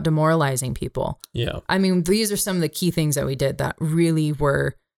 talk about demoralizing people. Yeah. I mean, these are some of the key things that we did that really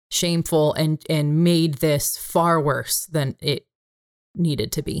were shameful and made this far worse than it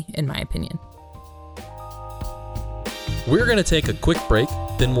needed to be, in my opinion. We're going to take a quick break,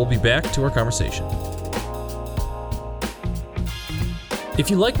 then we'll be back to our conversation.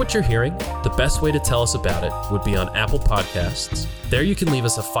 If you like what you're hearing, the best way to tell us about it would be on Apple Podcasts. There you can leave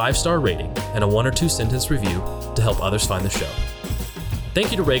us a 5-star rating and a 1 or 2 sentence review to help others find the show.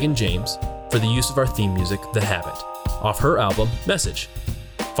 Thank you to Reagan James for the use of our theme music, The Habit, off her album, Message.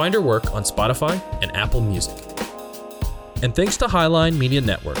 Find her work on Spotify and Apple Music. And thanks to Highline Media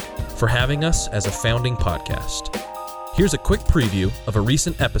Network for having us as a founding podcast. Here's a quick preview of a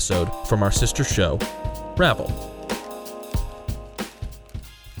recent episode from our sister show, Ravel.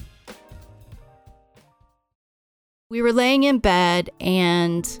 We were laying in bed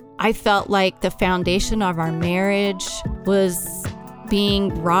and I felt like the foundation of our marriage was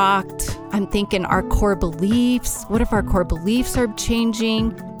being rocked. I'm thinking our core beliefs. What if our core beliefs are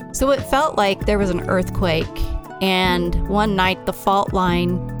changing? So it felt like there was an earthquake. And one night the fault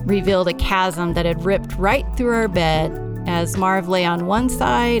line revealed a chasm that had ripped right through our bed as Marv lay on one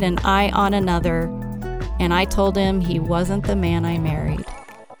side and I on another. And I told him he wasn't the man I married.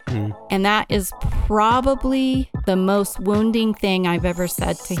 And that is probably the most wounding thing I've ever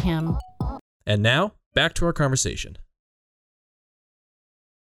said to him. And now, back to our conversation.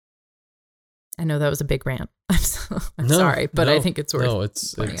 I know that was a big rant. I'm sorry, but I think it's worth. No,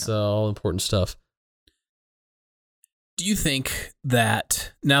 it's all important stuff. Do you think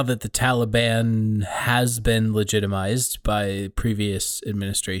that now that the Taliban has been legitimized by previous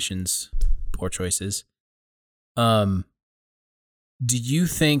administrations' poor choices, do you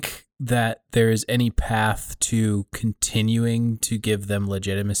think that there is any path to continuing to give them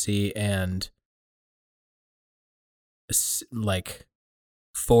legitimacy and like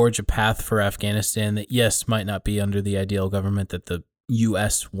forge a path for Afghanistan that, yes, might not be under the ideal government that the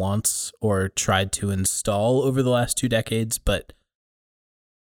U.S. wants or tried to install over the last 2 decades, but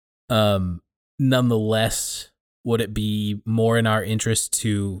nonetheless, would it be more in our interest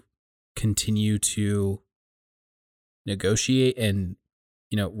to continue to negotiate and,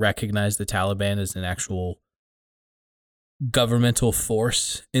 recognize the Taliban as an actual governmental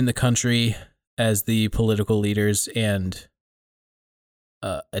force in the country as the political leaders and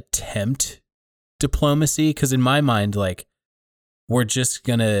attempt diplomacy? Because in my mind, like, we're just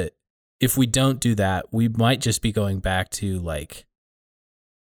gonna, if we don't do that, we might just be going back to like,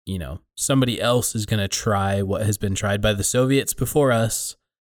 somebody else is gonna try what has been tried by the Soviets before us,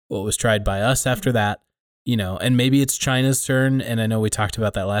 what was tried by us after that, and maybe it's China's turn. And I know we talked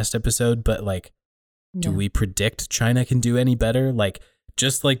about that last episode, but like, do we predict China can do any better? Like,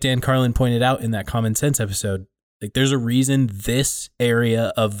 just like Dan Carlin pointed out in that Common Sense episode, like, there's a reason this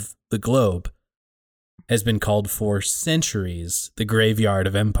area of the globe has been called for centuries the graveyard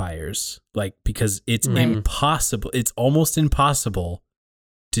of empires, like, because it's impossible. It's almost impossible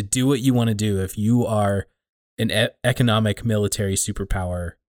to do what you want to do if you are an economic military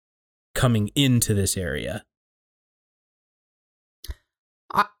superpower coming into this area.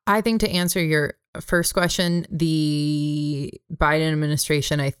 I think to answer your first question, the Biden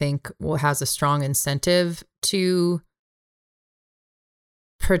administration, I think, has a strong incentive to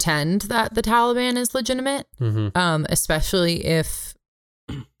pretend that the Taliban is legitimate, especially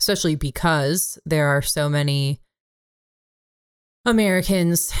because there are so many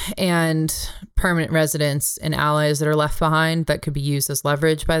Americans and permanent residents and allies that are left behind that could be used as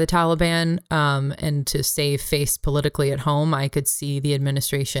leverage by the Taliban, and to save face politically at home. I could see the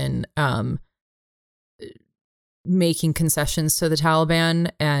administration making concessions to the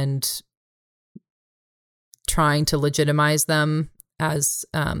Taliban and trying to legitimize them as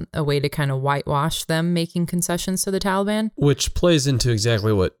a way to kind of whitewash them making concessions to the Taliban. Which plays into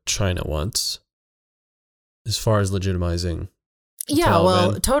exactly what China wants as far as legitimizing the Taliban.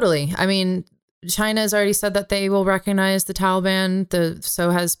 Well, totally. I mean, China has already said that they will recognize the Taliban.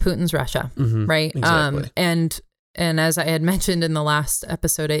 So has Putin's Russia, right? Exactly. And as I had mentioned in the last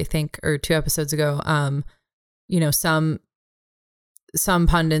episode, I think, or 2 episodes ago, some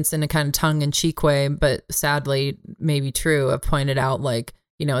pundits in a kind of tongue-in-cheek way, but sadly maybe true, have pointed out like,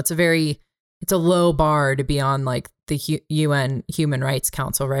 it's a low bar to be on like the UN Human Rights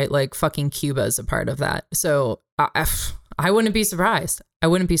Council, right? Like fucking Cuba is a part of that. So I wouldn't be surprised.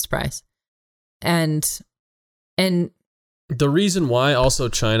 And the reason why also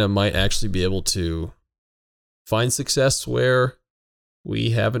China might actually be able to find success where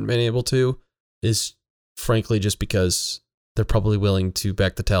we haven't been able to is frankly just because they're probably willing to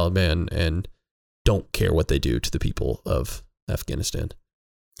back the Taliban and don't care what they do to the people of Afghanistan.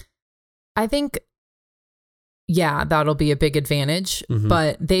 I think, that'll be a big advantage,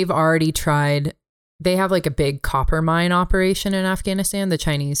 but they've already tried. They have like a big copper mine operation in Afghanistan, the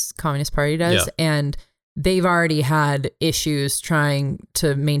Chinese Communist Party does, and they've already had issues trying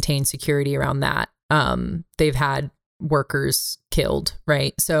to maintain security around that. They've had workers killed,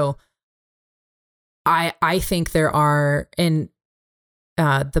 right? So I think there are, and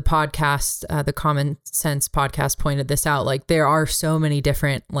the podcast, the Common Sense podcast pointed this out, like there are so many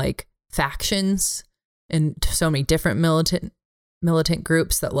different like factions and so many different militant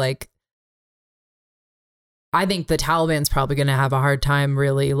groups that like, I think the Taliban's probably going to have a hard time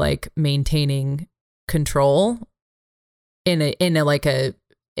really like maintaining control in a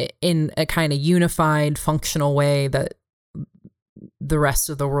kind of unified functional way that the rest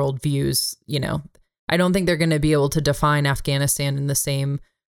of the world views, I don't think they're going to be able to define Afghanistan in the same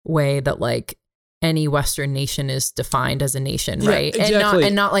way that like any Western nation is defined as a nation, right? Exactly.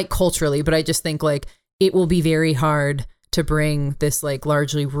 And not like culturally, but I just think like it will be very hard to bring this like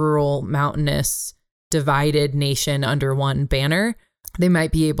largely rural, mountainous, divided nation under one banner. They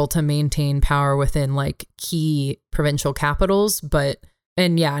might be able to maintain power within like key provincial capitals,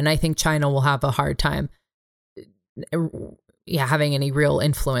 and I think China will have a hard time having any real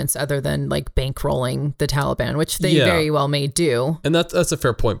influence other than like bankrolling the Taliban, which they very well may do. And that's a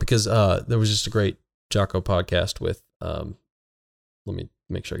fair point because there was just a great Jocko podcast with let me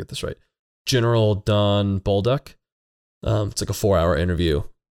make sure I get this right. General Don Bolduc. It's like a 4-hour interview.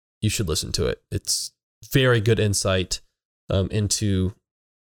 You should listen to it. It's very good insight into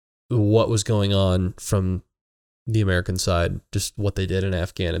what was going on from the American side, just what they did in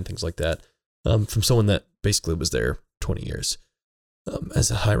Afghan and things like that, from someone that basically was there 20 years as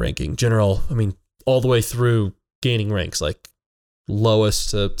a high-ranking general. I mean, all the way through gaining ranks, like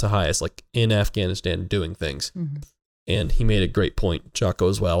lowest to highest, like in Afghanistan doing things. And he made a great point, Jocko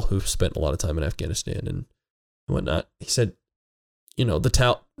as well, who spent a lot of time in Afghanistan and whatnot. He said,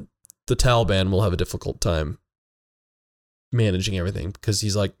 the Taliban will have a difficult time managing everything because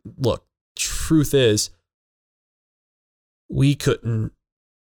he's like, look, truth is, we couldn't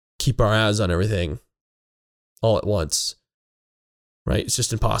keep our eyes on everything all at once, right? It's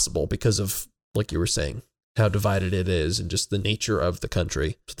just impossible because of, like you were saying, how divided it is and just the nature of the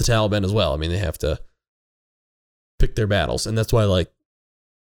country. So the Taliban as well. I mean, they have to pick their battles. And that's why, like,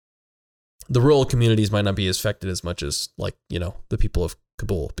 the rural communities might not be as affected as much as, like, the people of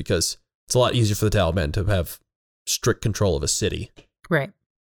Kabul, because it's a lot easier for the Taliban to have strict control of a city. Right.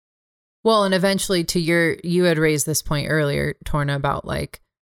 Well, and eventually you had raised this point earlier, Torna, about like,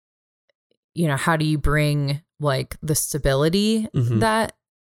 how do you bring like the stability that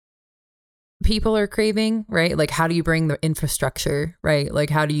people are craving, right? Like, how do you bring the infrastructure, right? Like,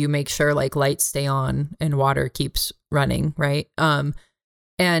 how do you make sure like lights stay on and water keeps running, right?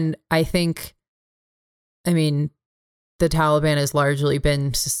 And I think, the Taliban has largely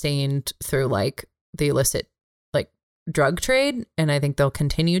been sustained through like the illicit like drug trade. And I think they'll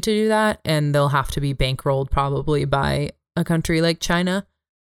continue to do that. And they'll have to be bankrolled probably by a country like China,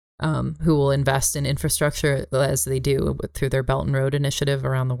 who will invest in infrastructure as they do through their Belt and Road Initiative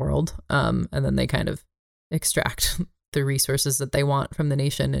around the world. And then they kind of extract the resources that they want from the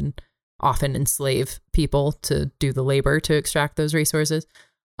nation and often enslave people to do the labor to extract those resources.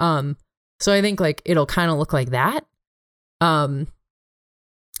 So I think like it'll kind of look like that. And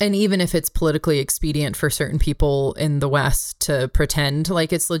even if it's politically expedient for certain people in the West to pretend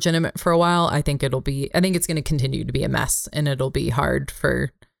like it's legitimate for a while, I think it's going to continue to be a mess, and it'll be hard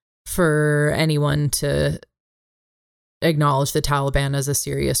for anyone to acknowledge the Taliban as a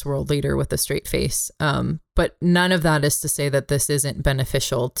serious world leader with a straight face. But none of that is to say that this isn't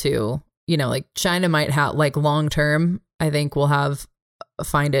beneficial to, like China might have, like long term, I think will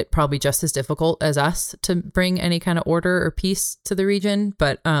find it probably just as difficult as us to bring any kind of order or peace to the region.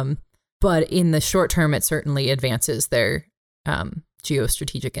 But in the short term, it certainly advances their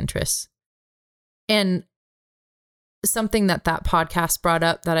geostrategic interests. And something that podcast brought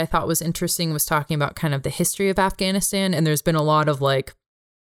up that I thought was interesting was talking about kind of the history of Afghanistan. And there's been a lot of like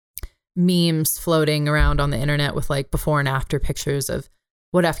memes floating around on the internet with like before and after pictures of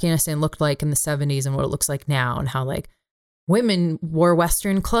what Afghanistan looked like in the 70s and what it looks like now, and how like women wore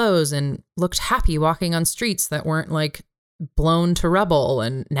Western clothes and looked happy walking on streets that weren't like blown to rubble.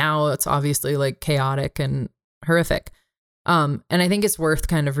 And now it's obviously like chaotic and horrific. And I think it's worth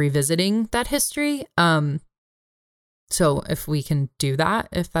kind of revisiting that history. So if we can do that,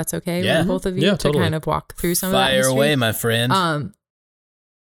 if that's okay with both of you, to totally. Kind of walk through some of that history. Fire away, my friend.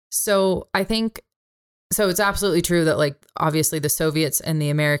 So I think, so it's absolutely true that like, obviously the Soviets and the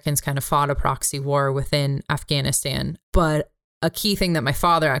Americans kind of fought a proxy war within Afghanistan. But a key thing that my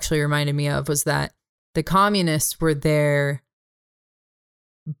father actually reminded me of was that the communists were there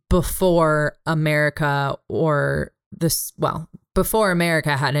before America before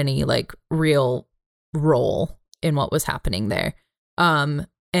America had any like real role in what was happening there.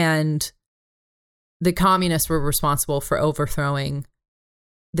 And the communists were responsible for overthrowing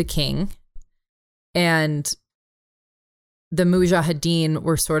the king, and the Mujahideen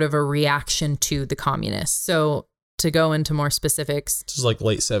were sort of a reaction to the communists. So to go into more specifics. This is like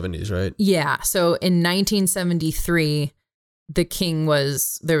late 70s, right? Yeah. So in 1973,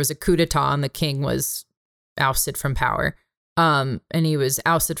 there was a coup d'etat and the king was ousted from power. And he was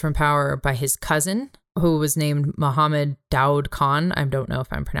ousted from power by his cousin, who was named Mohammed Daoud Khan. I don't know if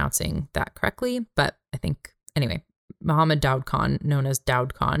I'm pronouncing that correctly, but I think, anyway, Mohammed Daoud Khan, known as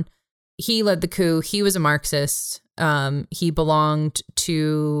Daoud Khan. He led the coup. He was a Marxist. He belonged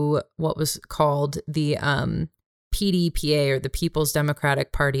to what was called the PDPA, or the People's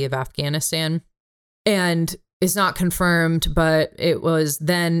Democratic Party of Afghanistan. And it's not confirmed, but it was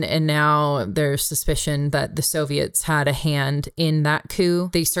then and now there's suspicion that the Soviets had a hand in that coup.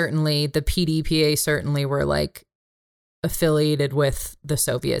 The PDPA certainly were like affiliated with the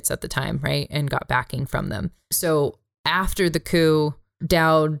Soviets at the time, right? And got backing from them. So after the coup,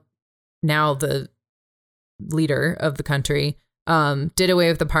 Daoud, now the leader of the country, did away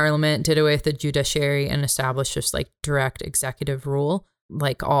with the parliament, did away with the judiciary, and established just like direct executive rule.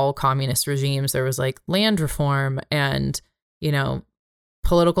 Like all communist regimes, there was like land reform, and,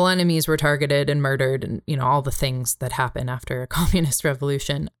 political enemies were targeted and murdered, and, all the things that happen after a communist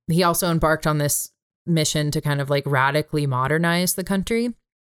revolution. He also embarked on this mission to kind of like radically modernize the country.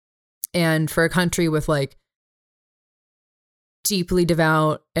 And for a country with like deeply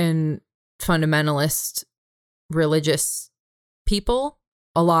devout and fundamentalist religious people,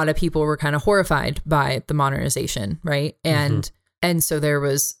 a lot of people were kind of horrified by the modernization, right? And so there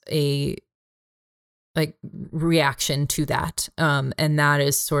was a like reaction to that. And that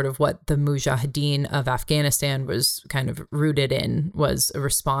is sort of what the Mujahideen of Afghanistan was kind of rooted in, was a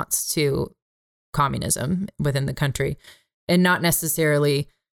response to communism within the country. And not necessarily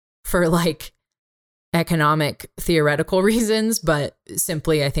for like economic theoretical reasons, but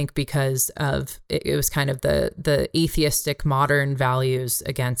simply I think because of it was kind of the atheistic modern values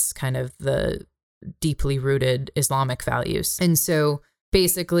against kind of the deeply rooted Islamic values. And so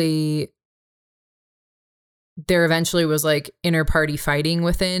basically there eventually was like inter-party fighting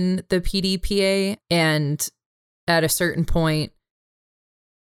within the PDPA, and at a certain point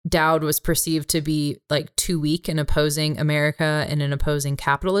Daoud was perceived to be like too weak in opposing America and in opposing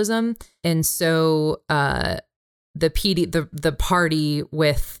capitalism. And so the party,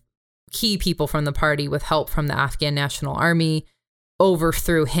 with key people from the party with help from the Afghan National Army,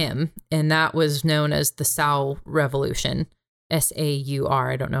 overthrew him. And that was known as the Saur Revolution,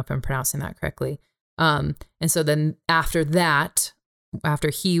 SAUR. I don't know if I'm pronouncing that correctly. And so then after that,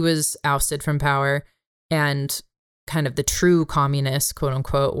 after he was ousted from power and kind of the true communists, quote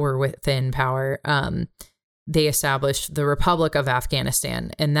unquote, were within power, they established the Republic of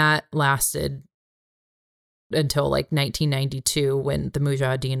Afghanistan. And that lasted until like 1992, when the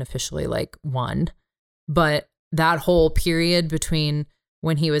Mujahideen officially like won. But that whole period between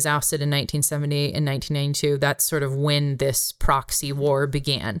when he was ousted in 1978 and 1992, that's sort of when this proxy war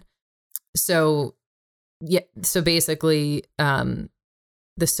began. So basically,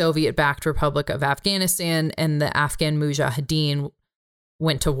 the Soviet-backed Republic of Afghanistan and the Afghan Mujahideen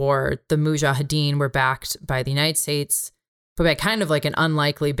went to war. The Mujahideen were backed by the United States, but by kind of like an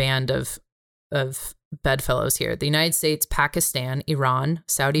unlikely band of bedfellows here: the United States, Pakistan, Iran,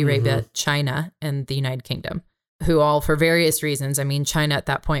 Saudi Arabia, China, and the United Kingdom, who all, for various reasons, I mean, China at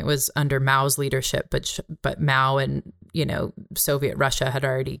that point was under Mao's leadership, but Mao and, you know, Soviet Russia had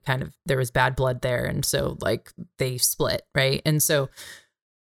already kind of, there was bad blood there. And so like they split, right? And so,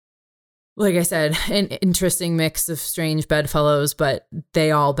 like I said, an interesting mix of strange bedfellows, but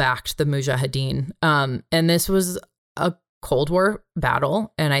they all backed the Mujahideen. And this was a Cold War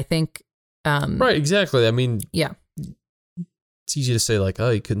battle. And I think... right, exactly. I mean... Yeah. It's easy to say like,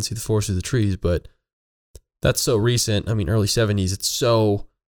 oh, you couldn't see the forest through the trees, but that's so recent. I mean, early 70s, it's so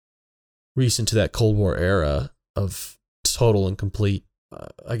recent to that Cold War era of total and complete,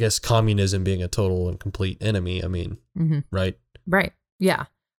 I guess, communism being a total and complete enemy. I mean, right? Right. Yeah.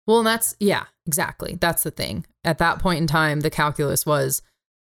 Well, and that's, yeah, exactly. That's the thing. At that point in time, the calculus was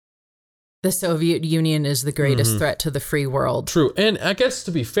the Soviet Union is the greatest threat to the free world. True. And I guess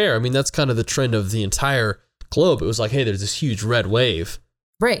to be fair, I mean, that's kind of the trend of the entire globe. It was like, hey, there's this huge red wave.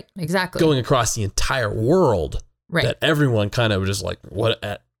 Right. Exactly. Going across the entire world. Right. That everyone kind of was just like, what,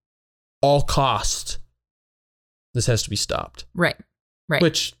 at all cost, this has to be stopped. Right. Right.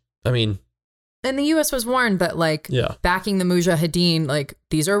 Which, I mean... And the U.S. was warned that, like, backing the Mujahideen, like,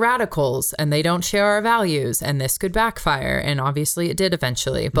 these are radicals and they don't share our values and this could backfire. And obviously it did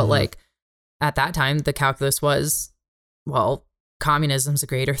eventually. But, like, at that time, the calculus was, well, communism's a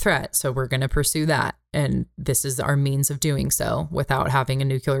greater threat. So we're going to pursue that. And this is our means of doing so without having a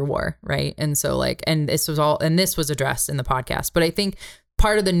nuclear war. Right. And so, like, and this was addressed in the podcast. But I think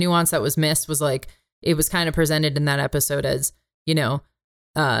part of the nuance that was missed was, like, it was kind of presented in that episode as, you know,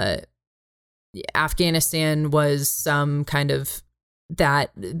 Afghanistan was some kind of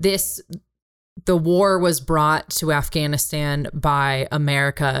the war was brought to Afghanistan by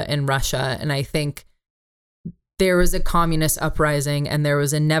America and Russia. And I think there was a communist uprising and there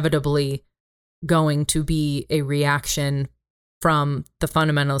was inevitably going to be a reaction from the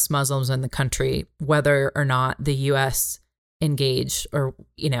fundamentalist Muslims in the country, whether or not the U.S. engaged or,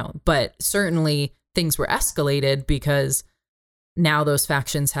 you know, but certainly things were escalated because now those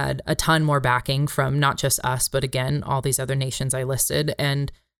factions had a ton more backing from not just us, but again, all these other nations I listed. And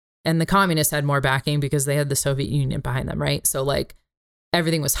the communists had more backing because they had the Soviet Union behind them, right? So like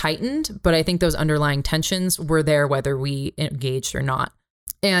everything was heightened, but I think those underlying tensions were there whether we engaged or not.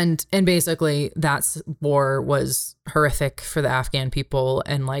 And basically that war was horrific for the Afghan people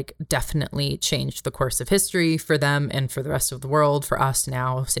and like definitely changed the course of history for them and for the rest of the world, for us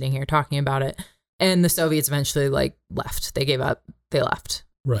now sitting here talking about it. And the Soviets eventually like left. They gave up. They left.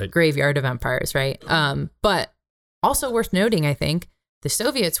 Right. Graveyard of empires, right? But also worth noting, I think, the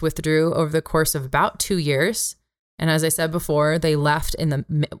Soviets withdrew over the course of about 2 years. And as I said before, they left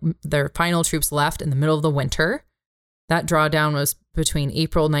their final troops left in the middle of the winter. That drawdown was between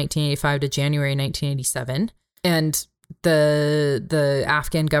April 1985 to January 1987. And the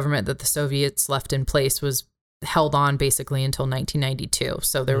Afghan government that the Soviets left in place was held on basically until 1992.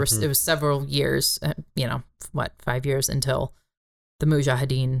 So it was several years, 5 years until the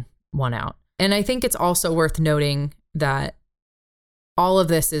Mujahideen won out. And I think it's also worth noting that all of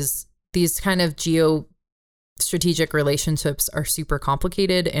this is these kind of geostrategic relationships are super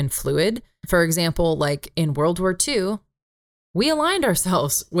complicated and fluid. For example, like in World War II, we aligned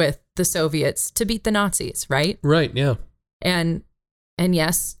ourselves with the Soviets to beat the Nazis, right? Right, yeah. And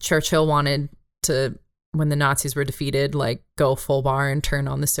yes, Churchill wanted to, when the Nazis were defeated, like go full bar and turn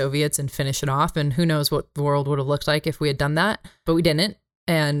on the Soviets and finish it off. And who knows what the world would have looked like if we had done that, but we didn't.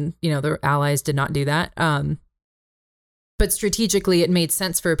 And, you know, the Allies did not do that. But strategically, it made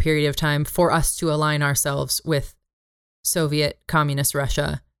sense for a period of time for us to align ourselves with Soviet communist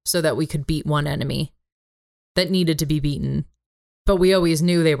Russia so that we could beat one enemy that needed to be beaten. But we always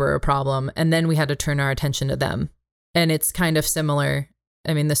knew they were a problem. And then we had to turn our attention to them. And it's kind of similar.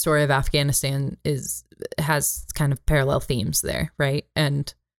 I mean, the story of Afghanistan has kind of parallel themes there, right?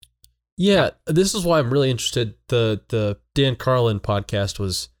 And yeah, this is why I'm really interested. The Dan Carlin podcast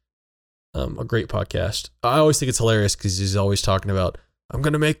was a great podcast. I always think it's hilarious because he's always talking about, I'm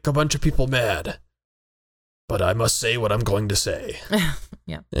going to make a bunch of people mad, but I must say what I'm going to say.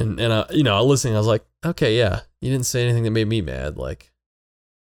 Yeah. And listening, I was like, okay, yeah, you didn't say anything that made me mad. Like,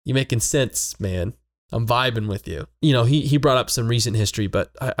 you making sense, man. I'm vibing with you. You know, he brought up some recent history,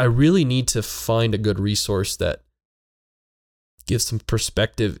 but I really need to find a good resource that gives some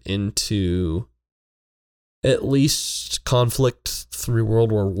perspective into at least conflict through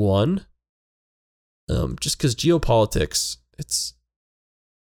World War I. Just because geopolitics,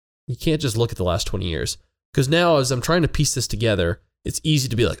 you can't just look at the last 20 years. Because now as I'm trying to piece this together, it's easy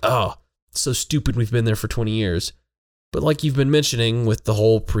to be like, oh, it's so stupid we've been there for 20 years. But like you've been mentioning with the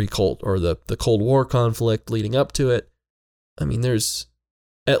whole pre-Cold or the Cold War conflict leading up to it, I mean, there's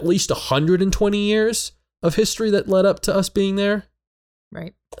at least 120 years of history that led up to us being there.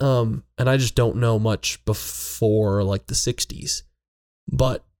 Right. And I just don't know much before like the 60s.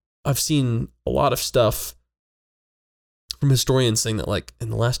 But I've seen a lot of stuff from historians saying that like in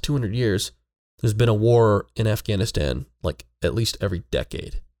the last 200 years, there's been a war in Afghanistan like at least every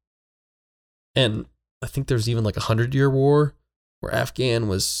decade. And I think there's even like a 100-year war where Afghan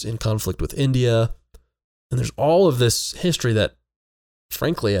was in conflict with India. And there's all of this history that,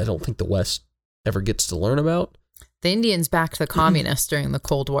 frankly, I don't think the West ever gets to learn about. The Indians backed the communists during the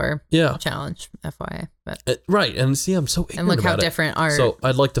Cold War challenge, FYI. But right. And see, I'm so ignorant and look about how it. different our... So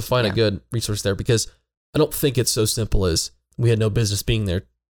I'd like to find a good resource there because I don't think it's so simple as we had no business being there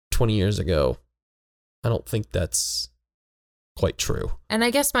 20 years ago. I don't think that's quite true. And I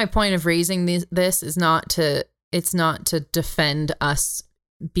guess my point of raising this is not to defend us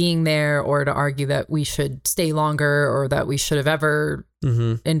being there or to argue that we should stay longer or that we should have ever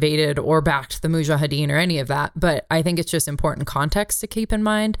invaded or backed the Mujahideen or any of that. But I think it's just important context to keep in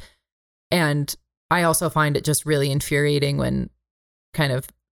mind. And I also find it just really infuriating when kind of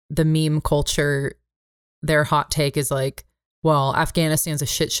the meme culture, their hot take is like, well, Afghanistan's a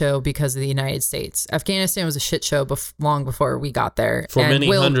shit show because of the United States. Afghanistan was a shit show long before we got there. For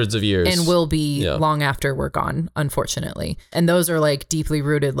many hundreds of years. And will be long after we're gone, unfortunately. And those are like deeply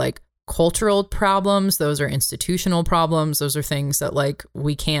rooted, like cultural problems. Those are institutional problems. Those are things that like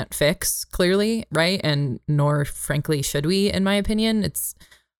we can't fix clearly, right? And nor frankly should we, in my opinion.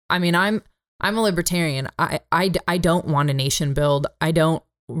 I'm a libertarian. I don't want a nation build. I don't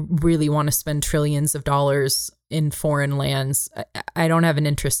really want to spend trillions of dollars in foreign lands. I don't have an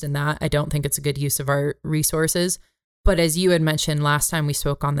interest in that. I don't think it's a good use of our resources. But as you had mentioned last time we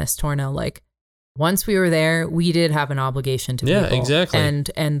spoke on this, Torna, like once we were there, we did have an obligation to people. Yeah, exactly.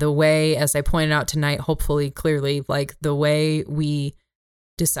 And the way, as I pointed out tonight, hopefully clearly, like the way we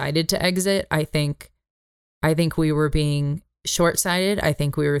decided to exit, I think we were being short-sighted. I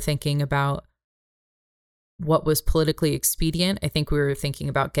think we were thinking about what was politically expedient. I think we were thinking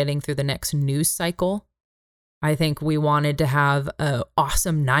about getting through the next news cycle. I think we wanted to have an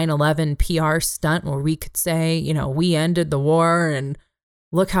awesome 9/11 PR stunt where we could say, you know, we ended the war and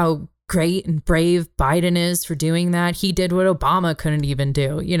look how great and brave Biden is for doing that. He did what Obama couldn't even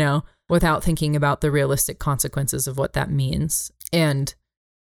do, you know, without thinking about the realistic consequences of what that means. And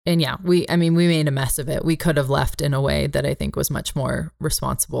yeah, we made a mess of it. We could have left in a way that I think was much more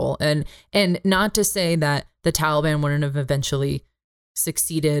responsible. And not to say that the Taliban wouldn't have eventually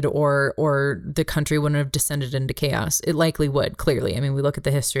succeeded or the country wouldn't have descended into chaos. It likely would, clearly. I mean, we look at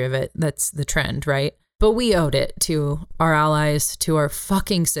the history of it. That's the trend, right? But we owed it to our allies, to our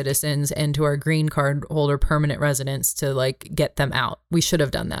fucking citizens, and to our green card holder permanent residents to like get them out. We should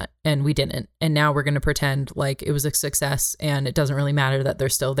have done that, and we didn't. And now we're going to pretend like it was a success and it doesn't really matter that they're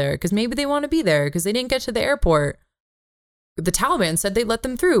still there because maybe they want to be there because they didn't get to the airport. The Taliban said they let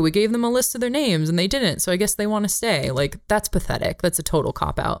them through. We gave them a list of their names and they didn't. So I guess they want to stay. Like, that's pathetic. That's a total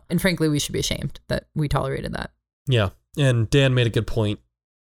cop out. And frankly, we should be ashamed that we tolerated that. Yeah. And Dan made a good point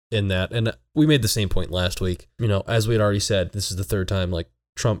in that. And we made the same point last week. You know, as we had already said, this is the third time, like,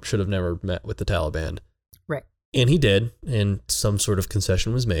 Trump should have never met with the Taliban. Right. And he did. And some sort of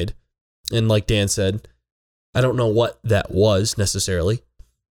concession was made. And like Dan said, I don't know what that was necessarily,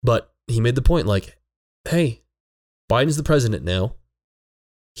 but he made the point like, hey, Biden's the president now.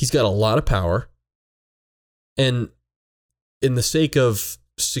 He's got a lot of power. And in the sake of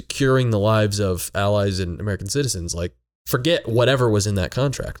securing the lives of allies and American citizens, like, forget whatever was in that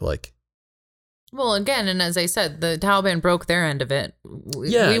contract. Like, well, again, and as I said, the Taliban broke their end of it.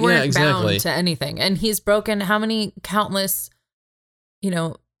 We weren't exactly. bound to anything. And he's broken how many countless,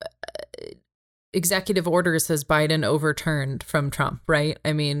 executive orders has Biden overturned from Trump, right?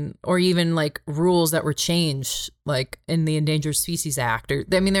 I mean, or even like rules that were changed, like in the Endangered Species Act.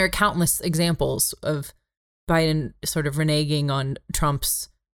 There are countless examples of Biden sort of reneging on Trump's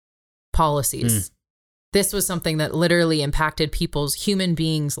policies. This was something that literally impacted human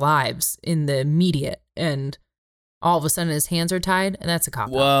beings' lives in the immediate, and all of a sudden his hands are tied, and that's a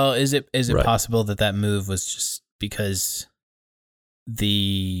cop-out. Well, is it Right. possible that move was just because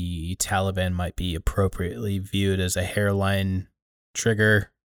the Taliban might be appropriately viewed as a hairline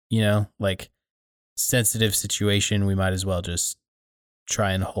trigger, like sensitive situation? We might as well just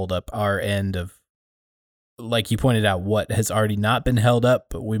try and hold up our end of, like you pointed out, what has already not been held up,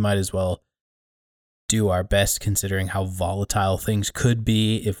 but we might as well do our best considering how volatile things could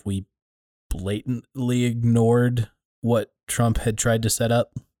be if we blatantly ignored what Trump had tried to set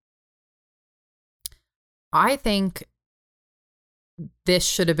up. I think this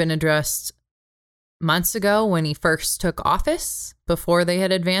should have been addressed months ago when he first took office, before they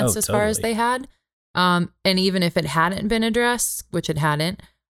had advanced as far as they had. And even if it hadn't been addressed, which it hadn't,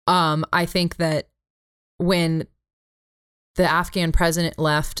 I think that when the Afghan president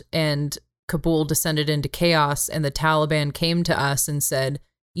left and Kabul descended into chaos and the Taliban came to us and said,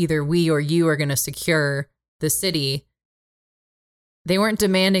 either we or you are going to secure the city, they weren't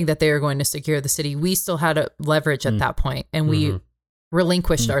demanding that they were going to secure the city. We still had a leverage at that point, and we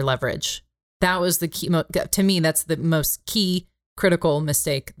relinquished our leverage. That was the key. To me, that's the most key critical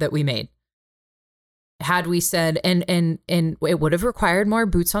mistake that we made. Had we said, and it would have required more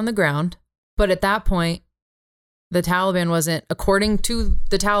boots on the ground, but at that point, the Taliban wasn't, according to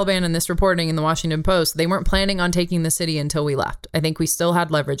the Taliban in this reporting in the Washington Post, they weren't planning on taking the city until we left. I think we still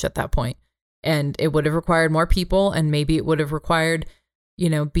had leverage at that point, and it would have required more people, and maybe it would have required,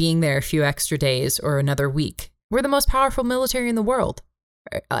 being there a few extra days or another week. We're the most powerful military in the world.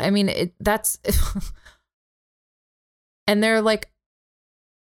 I mean, that's, and they're like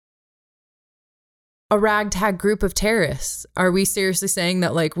a ragtag group of terrorists. Are we seriously saying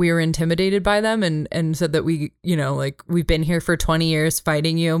that like we were intimidated by them and said that we, like we've been here for 20 years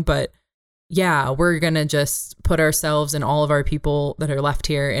fighting you, but yeah, we're going to just put ourselves and all of our people that are left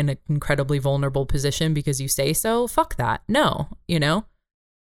here in an incredibly vulnerable position because you say so? Fuck that. No,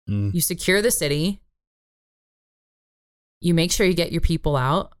 You secure the city. You make sure you get your people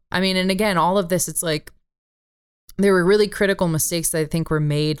out. I mean, and again, all of this, it's like there were really critical mistakes that I think were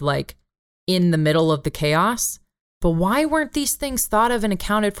made like in the middle of the chaos. But why weren't these things thought of and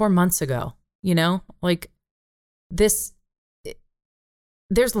accounted for months ago? Like this,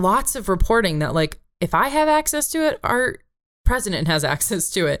 there's lots of reporting that like, if I have access to it, our president has access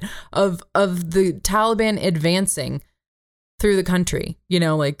to it, of the Taliban advancing through the country.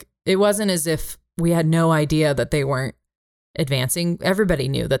 Like it wasn't as if we had no idea that they weren't advancing. Everybody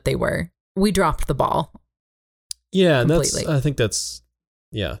knew that they were. We dropped the ball. Yeah, and completely.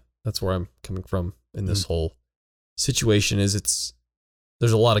 that's where I'm coming from in this whole situation. There's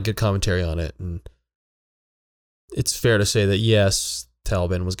a lot of good commentary on it, and it's fair to say that yes,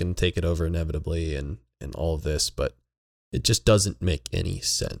 Taliban was going to take it over inevitably and all of this, but it just doesn't make any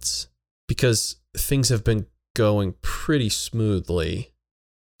sense because things have been going pretty smoothly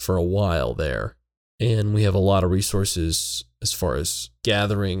for a while there. And we have a lot of resources as far as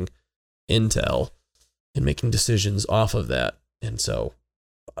gathering intel and making decisions off of that. And so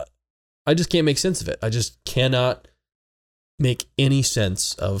I just can't make sense of it. I just cannot make any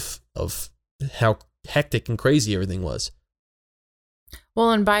sense of how hectic and crazy everything was. Well,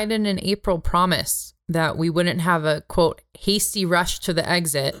 and Biden in April promised that we wouldn't have a, quote, hasty rush to the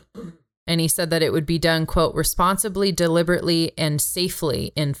exit. And he said that it would be done, quote, responsibly, deliberately, and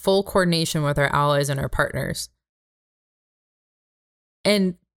safely in full coordination with our allies and our partners.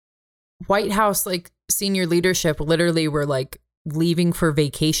 And White House, like senior leadership literally were like leaving for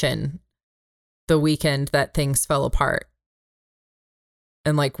vacation the weekend that things fell apart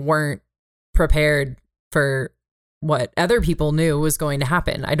and like weren't prepared for what other people knew was going to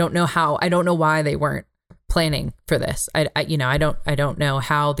happen. I don't know why they weren't planning for this. I don't know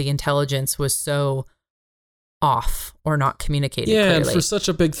how the intelligence was so off or not communicated clearly. And for such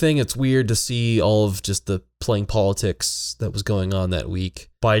a big thing, it's weird to see all of just the playing politics that was going on that week.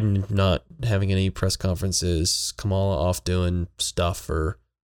 Biden not having any press conferences, Kamala off doing stuff for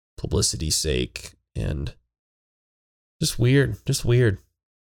publicity's sake, and just weird.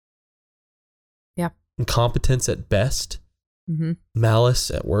 Yeah. Incompetence at best. Mm-hmm.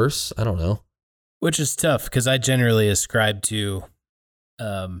 Malice at worst. I don't know. Which is tough because I generally ascribe to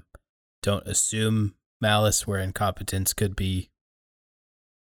don't assume malice where incompetence could be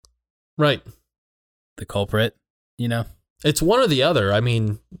right. The culprit, It's one or the other. I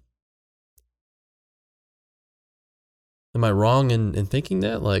mean, am I wrong in thinking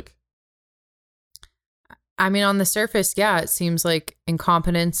that? Like, I mean, on the surface, yeah, it seems like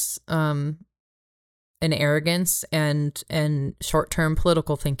incompetence, and arrogance and short-term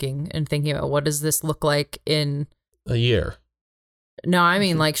political thinking and thinking about what does this look like in a year. No, I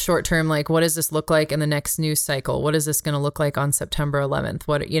mean like short-term, like what does this look like in the next news cycle? What is this going to look like on September 11th?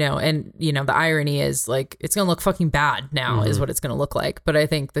 The irony is like, it's going to look fucking bad now is what it's going to look like. But I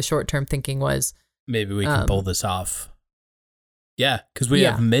think the short-term thinking was maybe we can pull this off. Yeah. Cause we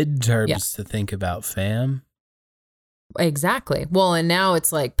have midterms to think about, fam. Exactly. Well, and now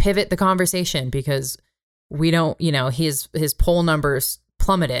it's like pivot the conversation because we don't, his poll numbers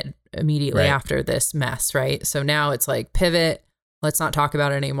plummeted immediately after this mess, right? So now it's like pivot, let's not talk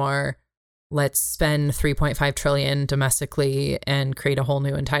about it anymore. Let's spend $3.5 trillion domestically and create a whole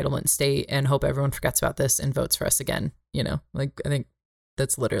new entitlement state and hope everyone forgets about this and votes for us again. you know, like I think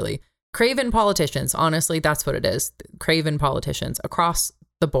that's literally craven politicians. Honestly, that's what it is. Craven politicians across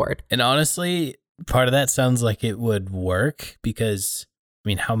the board. And honestly, part of that sounds like it would work because, I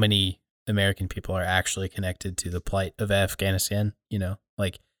mean, how many American people are actually connected to the plight of Afghanistan? You know,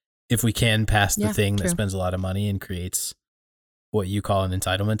 like if we can pass the thing that spends a lot of money and creates what you call an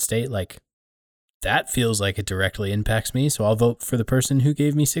entitlement state, like that feels like it directly impacts me. So I'll vote for the person who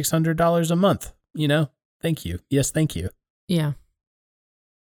gave me $600 a month. You know, thank you. Yes, thank you. Yeah.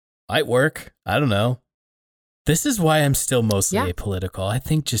 Might work. I don't know. This is why I'm still mostly apolitical. I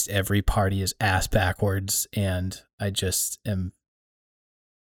think just every party is ass backwards, and I just am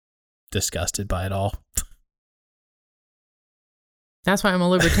disgusted by it all. That's why I'm a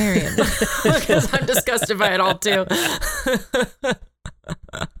libertarian, because I'm disgusted by it all too.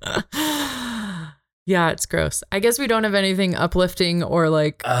 Yeah, it's gross. I guess we don't have anything uplifting or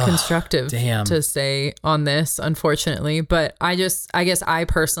like constructive to say on this, unfortunately. But I guess I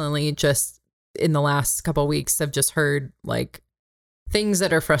personally just in the last couple of weeks have just heard like things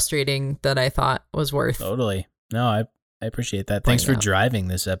that are frustrating that I thought was worth. Totally. No, I appreciate that. Thanks for driving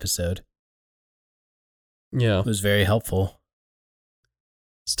this episode. Yeah. It was very helpful.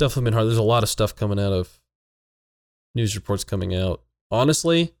 It's definitely been hard. There's a lot of stuff coming out of news reports coming out.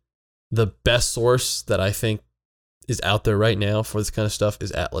 Honestly, the best source that I think is out there right now for this kind of stuff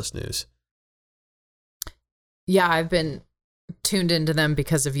is Atlas News. Yeah, I've been tuned into them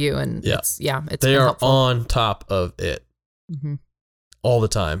because of you, and it's they been are helpful. on top of it all the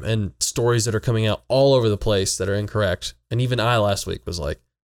time, and stories that are coming out all over the place that are incorrect. And even I last week was like,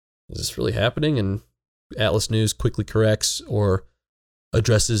 "Is this really happening?" And Atlas News quickly corrects or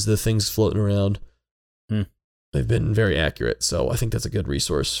addresses the things floating around. They've been very accurate, so I think that's a good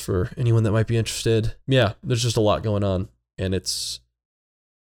resource for anyone that might be interested. Yeah, there's just a lot going on, and it's,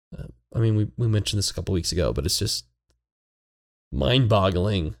 I mean, we mentioned this a couple weeks ago, but it's just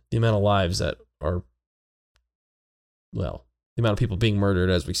mind-boggling the amount of lives that are, well, the amount of people being murdered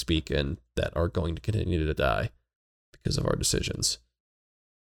as we speak and that are going to continue to die because of our decisions.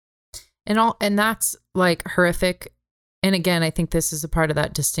 And that's like horrific. And again, I think this is a part of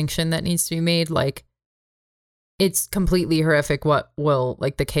that distinction that needs to be made. Like, it's completely horrific what will,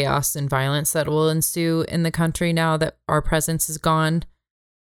 like, the chaos and violence that will ensue in the country now that our presence is gone.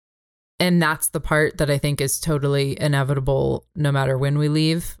 And that's the part that I think is totally inevitable no matter when we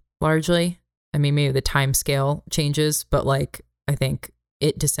leave, largely. I mean, maybe the time scale changes, but like, I think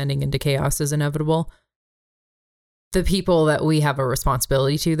it descending into chaos is inevitable. The people that we have a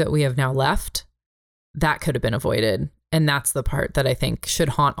responsibility to that we have now left, that could have been avoided. And that's the part that I think should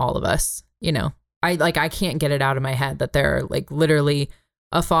haunt all of us. You know, I can't get it out of my head that there are like literally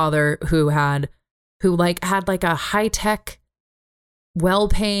a father who had a high-tech,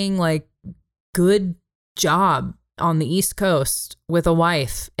 well-paying, like good job on the East Coast with a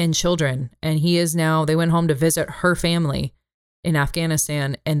wife and children. And they went home to visit her family in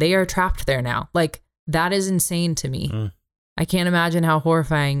Afghanistan, and they are trapped there now. Like, that is insane to me. I can't imagine how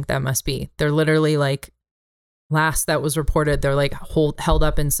horrifying that must be. They're literally like, last that was reported, they're like held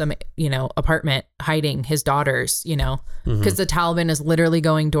up in some, apartment hiding his daughters, because the Taliban is literally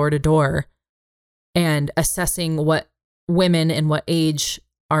going door to door and assessing what women and what age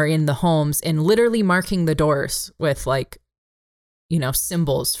are in the homes and literally marking the doors with like,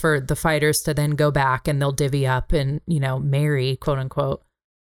 symbols for the fighters to then go back and they'll divvy up and, marry, quote unquote,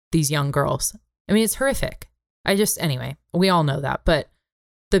 these young girls. I mean, it's horrific. Anyway, we all know that, but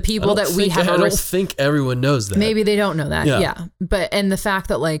the people that we have, I don't think everyone knows that. Maybe they don't know that. Yeah. But, and the fact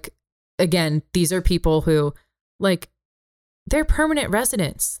that like, again, these are people who like, they're permanent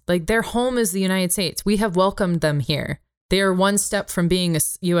residents. Like, their home is the United States. We have welcomed them here. They are one step from being a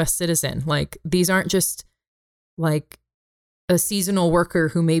U.S. citizen. Like, these aren't just like a seasonal worker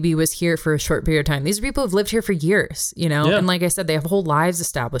who maybe was here for a short period of time. These are people who've lived here for years, Yeah. And like I said, they have whole lives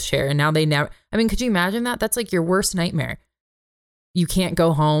established here. And now could you imagine that? That's like your worst nightmare. You can't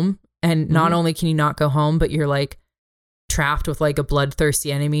go home. And not only can you not go home, but you're like trapped with like a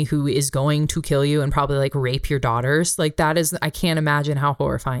bloodthirsty enemy who is going to kill you and probably like rape your daughters. Like, I can't imagine how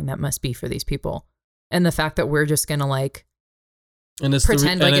horrifying that must be for these people. And the fact that we're just going to like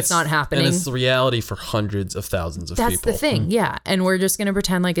pretend like it's not happening. And it's the reality for hundreds of thousands of people. That's the thing. Yeah. And we're just going to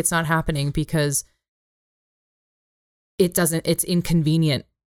pretend like it's not happening because it's inconvenient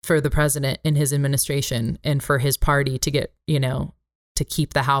for the president and his administration and for his party to get, to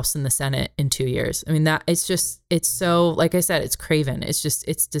keep the House and the Senate in 2 years. I mean, it's so, like I said, it's craven.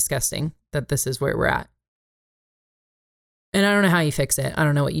 It's disgusting that this is where we're at. And I don't know how you fix it. I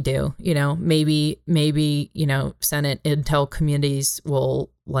don't know what you do. Maybe, Senate intel committees will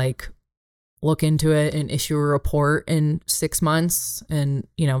like look into it and issue a report in 6 months. And,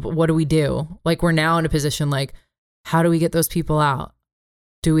 but what do we do? Like, we're now in a position, like, how do we get those people out?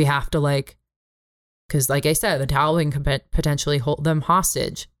 Do we have to because like I said, the Taliban can potentially hold them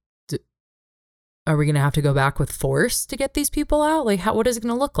hostage. Are we going to have to go back with force to get these people out? Like, what is it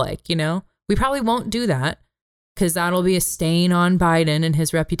going to look like? We probably won't do that because that'll be a stain on Biden and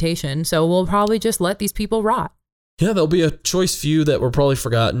his reputation. So we'll probably just let these people rot. Yeah, there'll be a choice few that were probably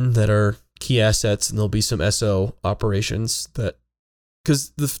forgotten that are key assets, and there'll be some SO operations that,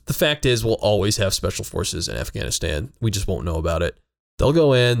 because the fact is we'll always have special forces in Afghanistan. We just won't know about it. They'll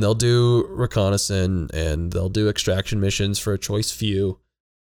go in, they'll do reconnaissance, and they'll do extraction missions for a choice few.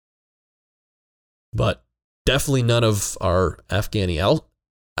 But definitely none of our Afghani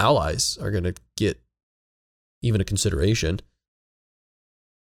allies are going to get even a consideration.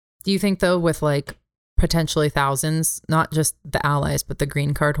 Do you think, though, with potentially thousands, not just the allies, but the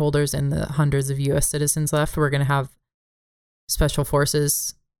green card holders and the hundreds of U.S. citizens left, we're going to have special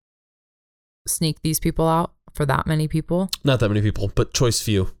forces sneak these people out for that many people? Not that many people, but choice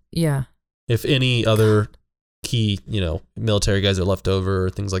few. Yeah. If any other key, military guys are left over or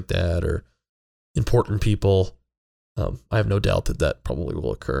things like that, or important people, I have no doubt that probably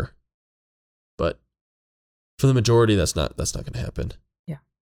will occur. But for the majority, that's not going to happen. Yeah.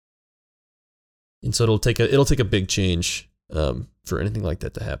 And so it'll take a big change for anything like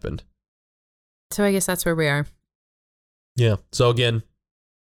that to happen. So I guess that's where we are. Yeah. So again,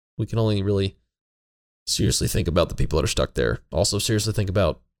 we can only really seriously think about the people that are stuck there. Also seriously think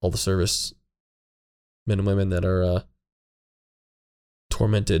about all the service men and women that are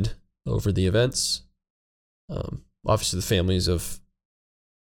tormented over the events. Obviously the families of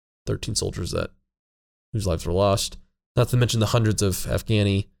 13 soldiers whose lives were lost. Not to mention the hundreds of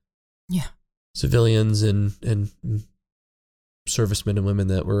Afghani civilians and servicemen and women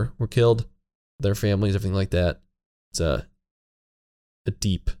that were killed, their families, everything like that. It's a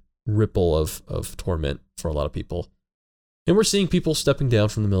deep ripple of torment for a lot of people. And we're seeing people stepping down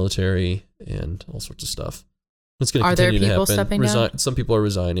from the military and all sorts of stuff. It's going to continue to happen. Are there people stepping down? Some people are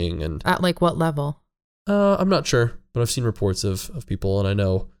resigning. And at what level? I'm not sure, but I've seen reports of people, and I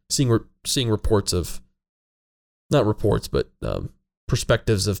know seeing reports of, not reports, but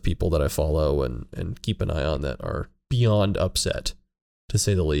perspectives of people that I follow and keep an eye on that are beyond upset, to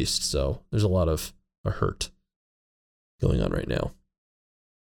say the least. So there's a lot of hurt going on right now.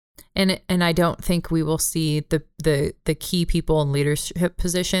 And I don't think we will see the key people in leadership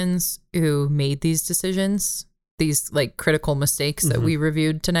positions who made these decisions, these critical mistakes that we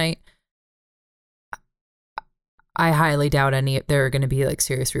reviewed tonight. I highly doubt there are going to be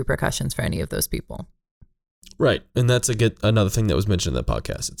serious repercussions for any of those people. Right. And that's another thing that was mentioned in that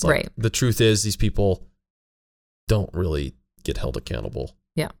podcast. It's right. The truth is these people don't really get held accountable.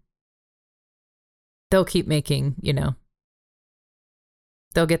 Yeah. They'll keep making,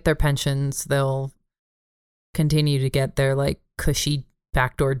 they'll get their pensions. They'll continue to get their cushy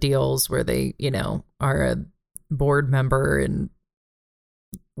backdoor deals where they, are a board member and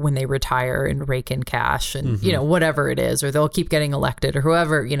when they retire and rake in cash and, whatever it is, or they'll keep getting elected or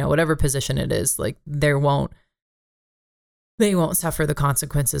whoever, whatever position it is, they won't suffer the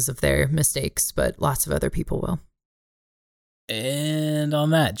consequences of their mistakes, but lots of other people will. And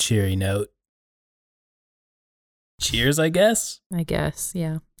on that cheery note, cheers, I guess.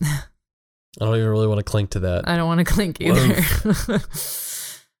 Yeah. I don't even really want to clink to that. I don't want to clink either.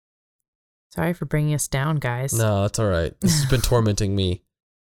 Sorry for bringing us down, guys. No, that's all right. This has been tormenting me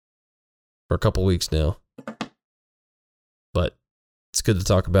for a couple weeks now. But it's good to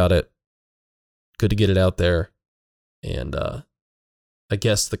talk about it. Good to get it out there. And I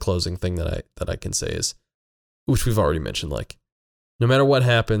guess the closing thing that I can say is, which we've already mentioned, no matter what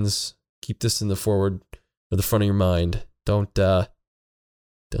happens, keep this in the forward or the front of your mind. Don't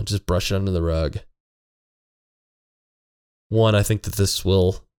just brush it under the rug. One, I think that this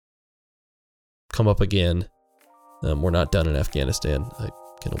will come up again. We're not done in Afghanistan. I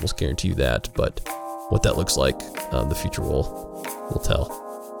can almost guarantee you that. But what that looks like, the future will tell.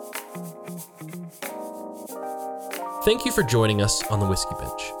 Thank you for joining us on the Whiskey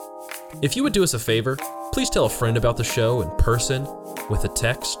Bench. If you would do us a favor, please tell a friend about the show in person, with a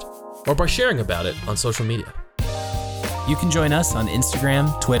text, or by sharing about it on social media. You can join us on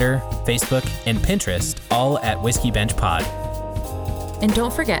Instagram, Twitter, Facebook, and Pinterest, all at Whiskey Bench Pod. And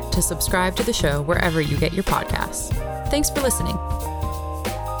don't forget to subscribe to the show wherever you get your podcasts. Thanks for listening.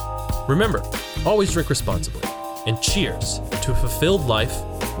 Remember, always drink responsibly, and cheers to a fulfilled life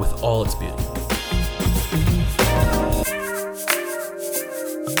with all its beauty.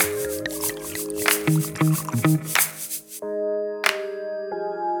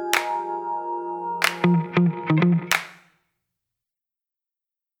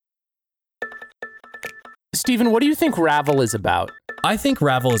 Steven, what do you think Ravel is about? I think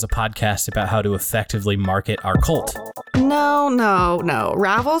Ravel is a podcast about how to effectively market our cult. No.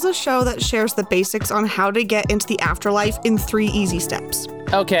 Ravel's a show that shares the basics on how to get into the afterlife in 3 easy steps.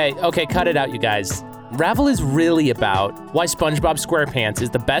 Okay, cut it out, you guys. Ravel is really about why SpongeBob SquarePants is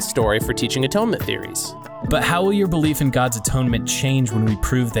the best story for teaching atonement theories. But how will your belief in God's atonement change when we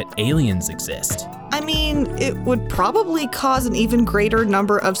prove that aliens exist? I mean, it would probably cause an even greater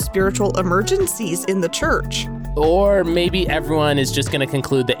number of spiritual emergencies in the church. Or maybe everyone is just going to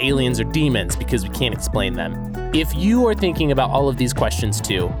conclude that aliens are demons because we can't explain them. If you are thinking about all of these questions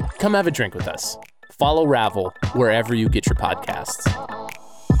too, come have a drink with us. Follow Ravel wherever you get your podcasts.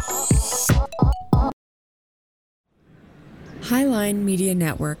 Highline Media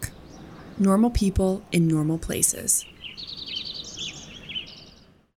Network. Normal people in normal places.